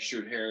about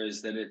textured hair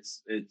is that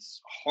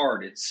it's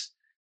hard.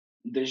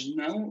 There's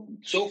no,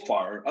 so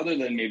far, other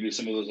than maybe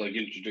some of those like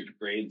intricate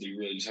braids that you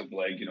really just have to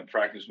like,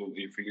 practice what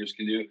your fingers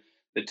can do.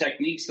 The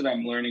techniques that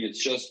I'm learning,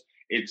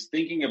 it's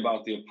thinking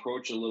about the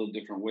approach a little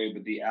different way,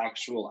 but the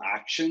actual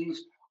actions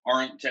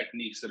aren't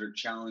techniques that are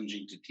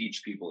challenging to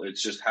teach people.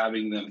 It's just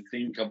having them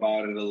think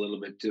about it a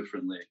little bit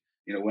differently.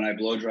 When I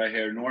blow dry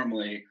hair,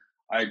 normally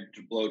I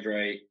blow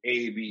dry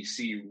A, B,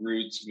 C,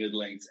 roots,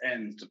 mid-lengths,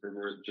 ends to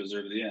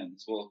preserve the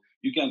ends. Well,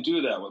 you can't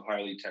do that with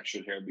highly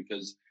textured hair,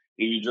 because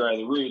if you dry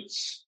the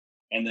roots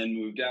and then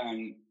move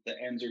down, the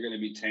ends are going to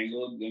be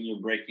tangled, then you're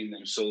breaking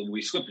them. So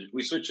we switch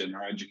it. And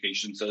our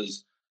education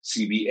says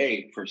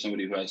CBA for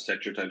somebody who has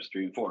texture types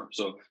 3 and 4.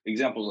 So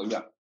examples like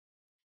that.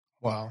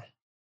 Wow.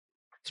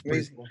 It's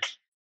amazing. Cool.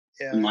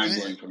 Yeah. Mind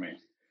blowing for me.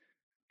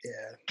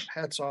 Yeah.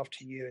 Hats off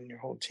to you and your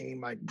whole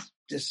team. I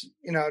just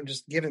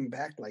giving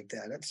back like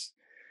that. That's,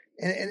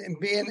 and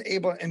being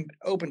able and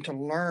open to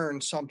learn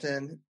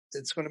something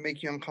that's going to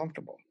make you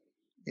uncomfortable.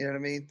 You know what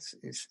I mean?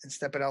 It's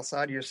stepping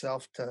outside of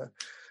yourself to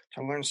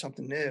learn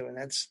something new. And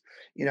that's,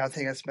 I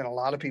think that's been a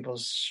lot of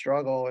people's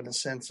struggle, in the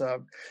sense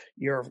of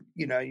you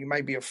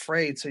might be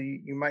afraid. So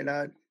you might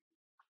not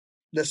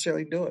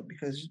necessarily do it,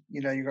 because,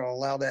 you're going to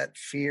allow that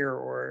fear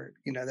or,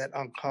 that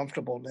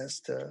uncomfortableness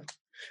to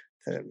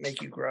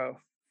make you grow.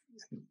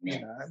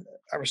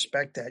 I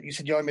respect that. You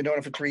said you only been doing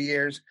it for 3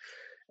 years,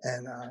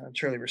 and I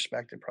truly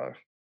respect it, bro.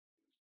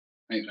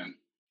 Thanks, man.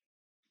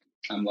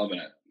 I'm loving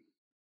it.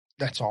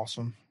 That's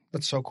awesome.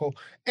 That's so cool.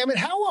 Emmett,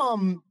 how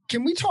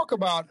can we talk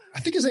about, I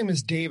think his name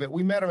is David.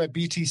 We met him at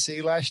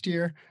BTC last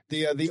year,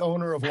 the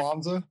owner of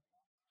Lanza.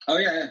 Oh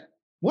yeah.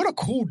 What a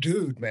cool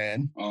dude,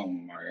 man. Oh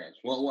my gosh.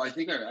 Well, I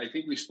think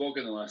we spoke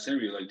in the last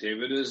interview. Like,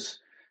 David is,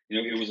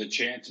 it was a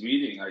chance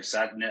meeting. I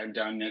sat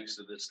down next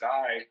to this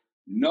guy,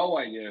 no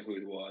idea who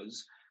he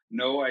was,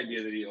 no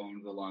idea that he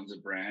owned the Lanza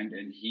brand,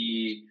 and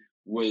he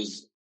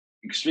was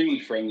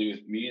extremely friendly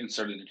with me and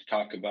started to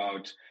talk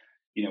about,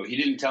 he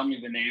didn't tell me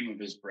the name of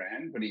his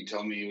brand, but he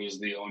told me he was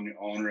the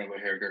owner of a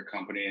hair care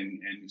company,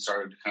 and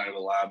started to kind of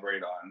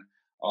elaborate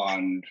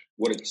on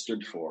what it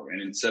stood for.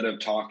 And instead of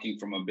talking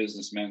from a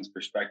businessman's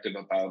perspective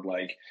about,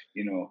 like,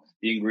 the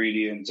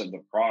ingredients of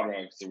the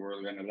products that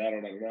were going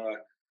to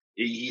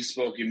he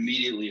spoke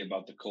immediately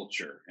about the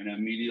culture, and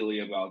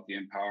immediately about the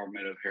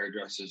empowerment of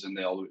hairdressers and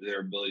their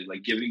ability,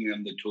 like giving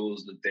them the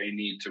tools that they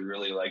need to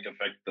really like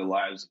affect the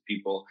lives of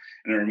people.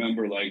 And I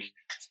remember, like,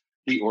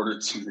 he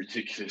ordered some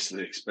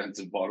ridiculously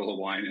expensive bottle of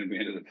wine, and we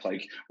ended up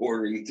like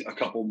ordering a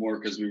couple more,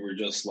 because we were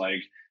just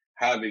like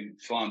having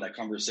fun, that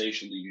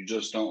conversation that you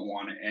just don't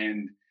want to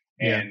end.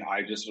 Yeah. And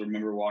I just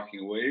remember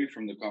walking away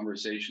from the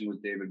conversation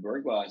with David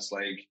Berglass,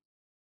 like,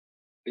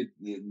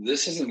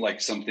 this isn't like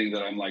something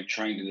that I'm like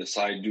trying to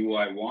decide, do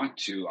I want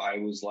to? I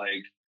was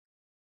like,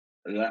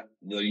 that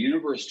the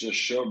universe just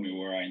showed me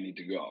where I need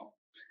to go.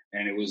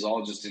 And it was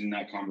all just in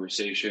that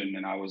conversation.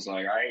 And I was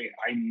like,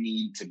 I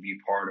need to be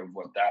part of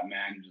what that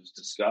man just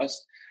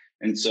discussed.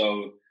 And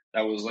so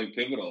that was like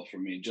pivotal for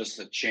me. Just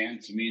a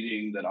chance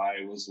meeting that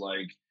I was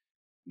like,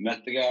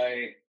 met the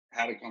guy,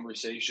 had a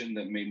conversation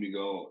that made me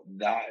go,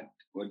 that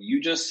what you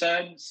just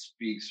said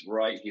speaks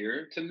right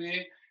here to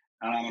me.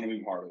 And I'm going to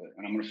be part of it.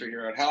 And I'm going to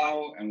figure out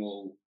how, and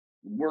we'll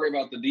worry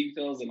about the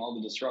details and all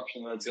the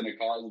disruption that it's going to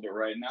cause. But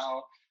right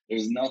now,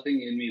 There's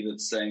nothing in me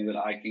that's saying that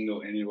I can go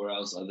anywhere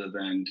else other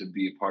than to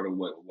be a part of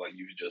what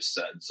you just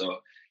said. So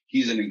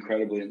he's an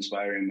incredibly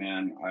inspiring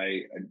man.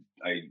 I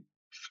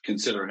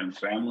consider him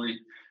family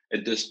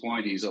at this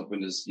point. He's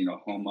opened his,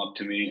 home up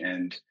to me,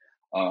 and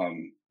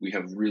we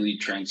have really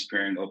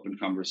transparent, open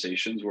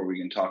conversations where we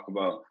can talk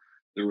about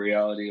the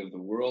reality of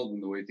the world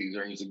and the way things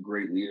are. He's a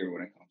great leader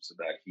when it comes to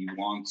that. He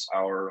wants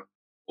our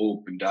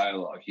open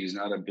dialogue. He's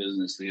not a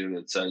business leader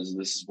that says,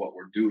 this is what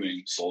we're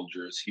doing,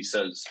 soldiers. He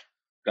says,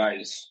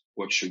 guys,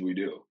 what should we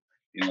do?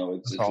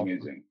 It's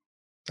amazing.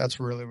 That's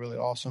really, really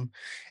awesome.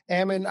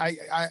 Ammon,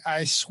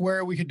 I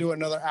swear we could do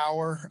another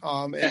hour.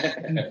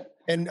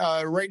 And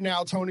right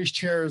now, Tony's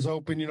chair is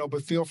open,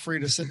 but feel free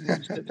to sit in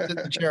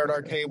the chair at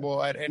our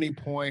table at any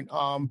point.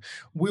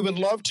 We would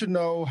love to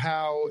know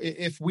how,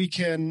 if we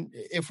can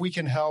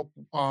help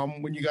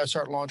when you guys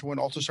start launching, when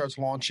Altar starts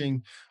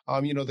launching,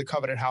 the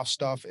Covenant House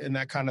stuff and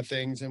that kind of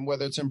things, and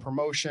whether it's in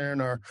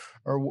promotion or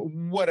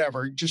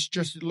whatever.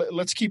 Just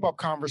let's keep up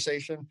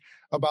conversation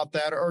about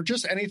that, or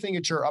just anything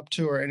that you're up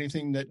to, or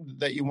anything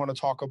that you want to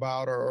talk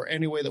about, or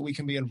any way that we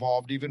can be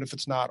involved, even if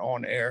it's not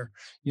on air.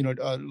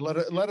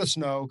 Let us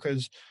know,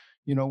 because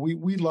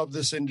we love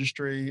this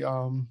industry.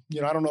 I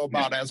don't know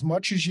about as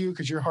much as you,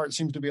 because your heart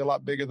seems to be a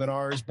lot bigger than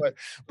ours, but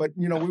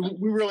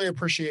we really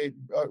appreciate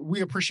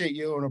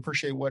you and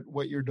appreciate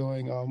what you're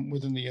doing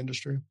within the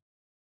industry.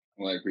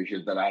 Well, I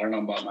appreciate that. I don't know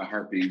about my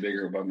heart being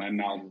bigger, but my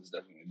mouth is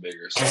definitely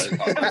bigger. So I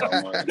talk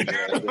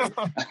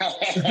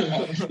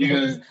you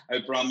guys, I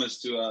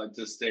promise to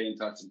stay in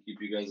touch and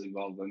keep you guys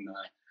involved. And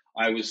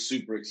I was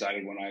super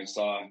excited when I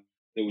saw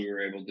that we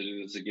were able to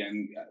do this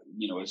again,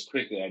 as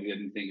quickly. I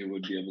didn't think it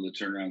would be able to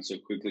turn around so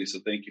quickly. So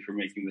thank you for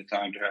making the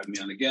time to have me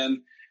on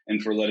again,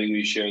 and for letting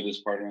me share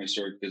this part of my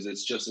story, because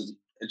it's just as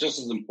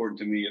important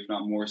to me, if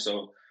not more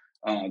so,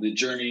 the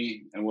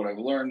journey and what I've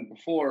learned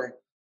before.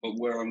 But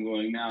where I'm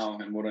going now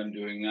and what I'm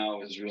doing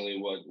now is really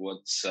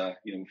what's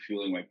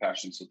fueling my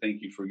passion. So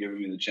thank you for giving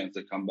me the chance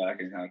to come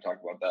back and kind of talk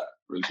about that.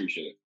 Really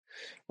appreciate it.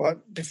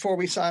 Well, before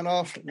we sign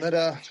off, let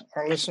our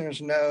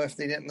listeners know, if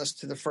they didn't listen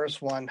to the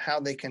first one, how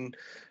they can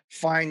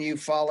find you,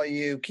 follow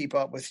you, keep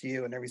up with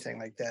you, and everything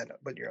like that,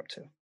 what you're up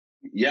to.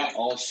 Yeah,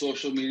 all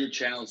social media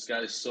channels,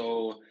 guys.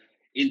 So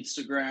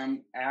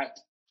Instagram at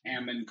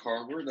Ammon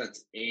Carver.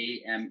 That's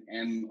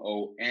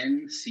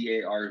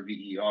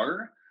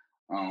AMMONCARVER.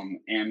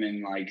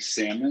 Ammon like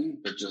salmon,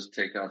 but just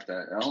take out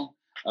that L.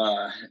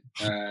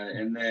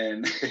 And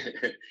then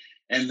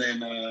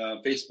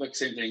Facebook,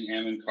 same thing,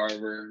 Ammon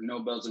Carver.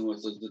 No bells and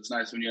whistles. It's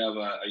nice when you have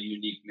a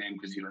unique name,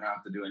 because you don't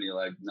have to do any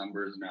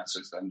numbers and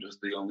asterisks. I'm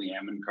just the only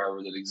Ammon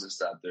Carver that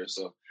exists out there.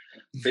 So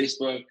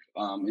Facebook,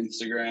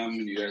 Instagram,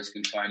 and you guys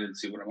can find it and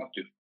see what I'm up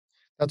to.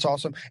 That's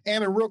awesome.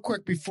 Ammon, real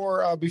quick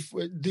before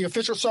the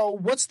official. So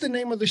what's the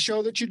name of the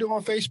show that you do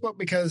on Facebook?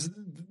 Because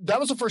that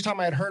was the first time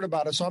I had heard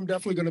about it. So I'm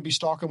definitely going to be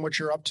stalking what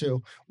you're up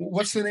to.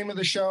 What's the name of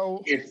the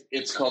show?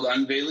 It's called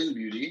Unveiling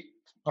Beauty.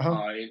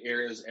 Uh-huh. It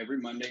airs every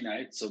Monday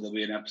night. So there'll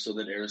be an episode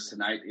that airs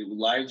tonight. It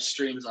live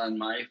streams on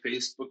my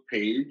Facebook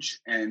page,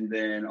 and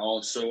then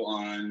also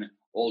on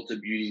Ulta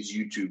Beauty's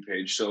YouTube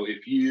page. So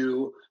if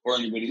you or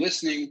anybody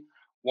listening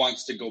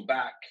wants to go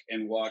back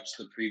and watch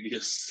the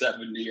previous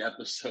 70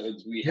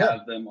 episodes, we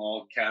have them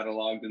all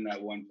cataloged in that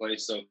one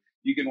place. So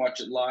you can watch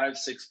it live,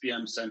 6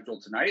 p.m.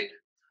 Central tonight.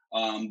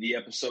 The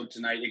episode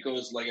tonight, it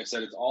goes, like I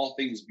said, it's all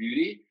things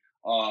beauty.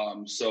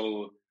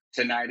 So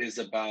tonight it's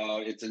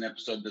an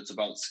episode that's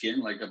about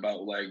skin,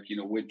 about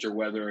winter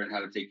weather and how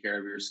to take care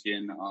of your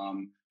skin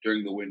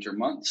during the winter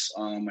months.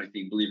 I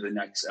believe the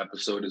next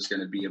episode is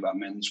going to be about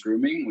men's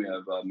grooming. We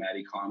have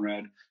Maddie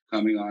Conrad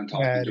coming on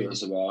talking to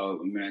us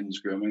about men's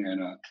grooming.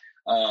 And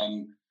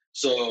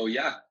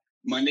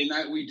Monday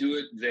night we do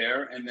it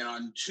there. And then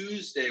on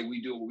Tuesday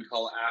we do what we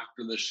call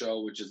After the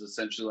Show, which is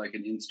essentially like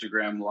an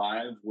Instagram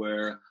Live,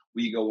 where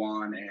we go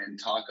on and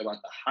talk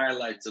about the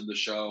highlights of the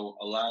show,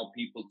 allow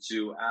people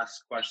to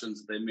ask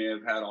questions that they may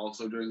have had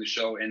also during the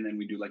show. And then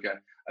we do like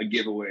a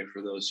giveaway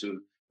for those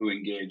who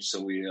engage. So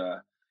we,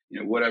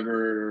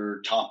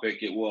 whatever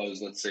topic it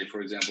was, let's say, for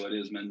example, it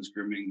is men's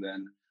grooming,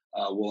 then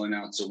we'll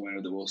announce a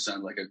winner that we'll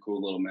send like a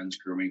cool little men's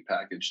grooming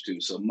package too.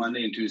 So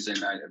Monday and Tuesday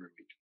night every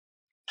week.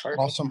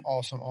 Awesome.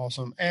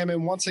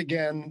 Ammon, once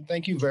again,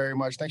 thank you very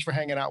much. Thanks for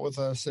hanging out with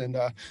us, and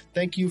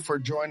thank you for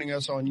joining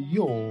us on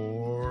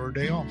your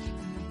day off.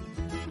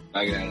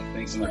 I got it.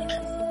 Thanks so much.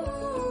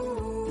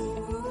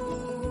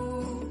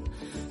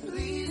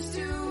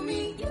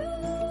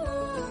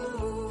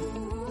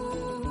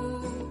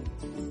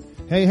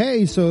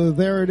 Hey, so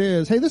there it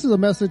is. Hey, this is a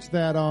message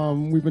that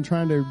we've been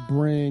trying to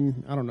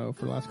bring, I don't know,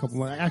 for the last couple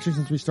of months, actually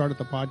since we started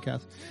the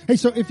podcast. Hey,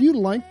 so if you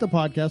like the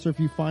podcast, or if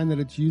you find that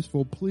it's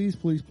useful, please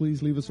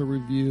leave us a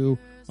review,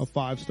 a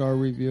 5-star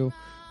review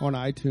on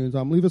iTunes.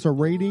 Leave us a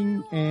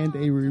rating and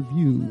a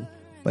review.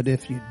 But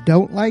if you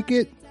don't like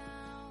it,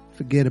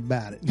 forget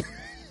about it.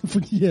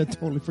 Yeah,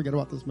 totally forget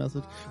about this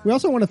message. We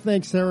also want to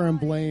thank Sarah and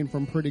Blaine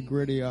from Pretty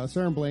Gritty.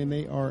 Sarah and Blaine,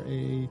 they are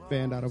a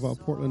band out of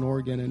Portland,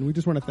 Oregon, and we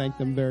just want to thank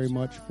them very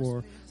much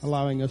for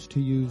allowing us to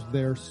use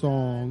their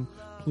song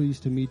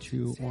pleased to meet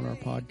you on our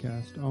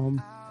podcast.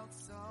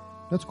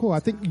 That's cool. I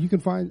think you can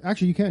find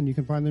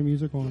their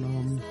music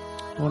on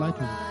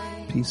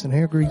iTunes. Peace and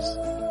hair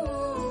grease.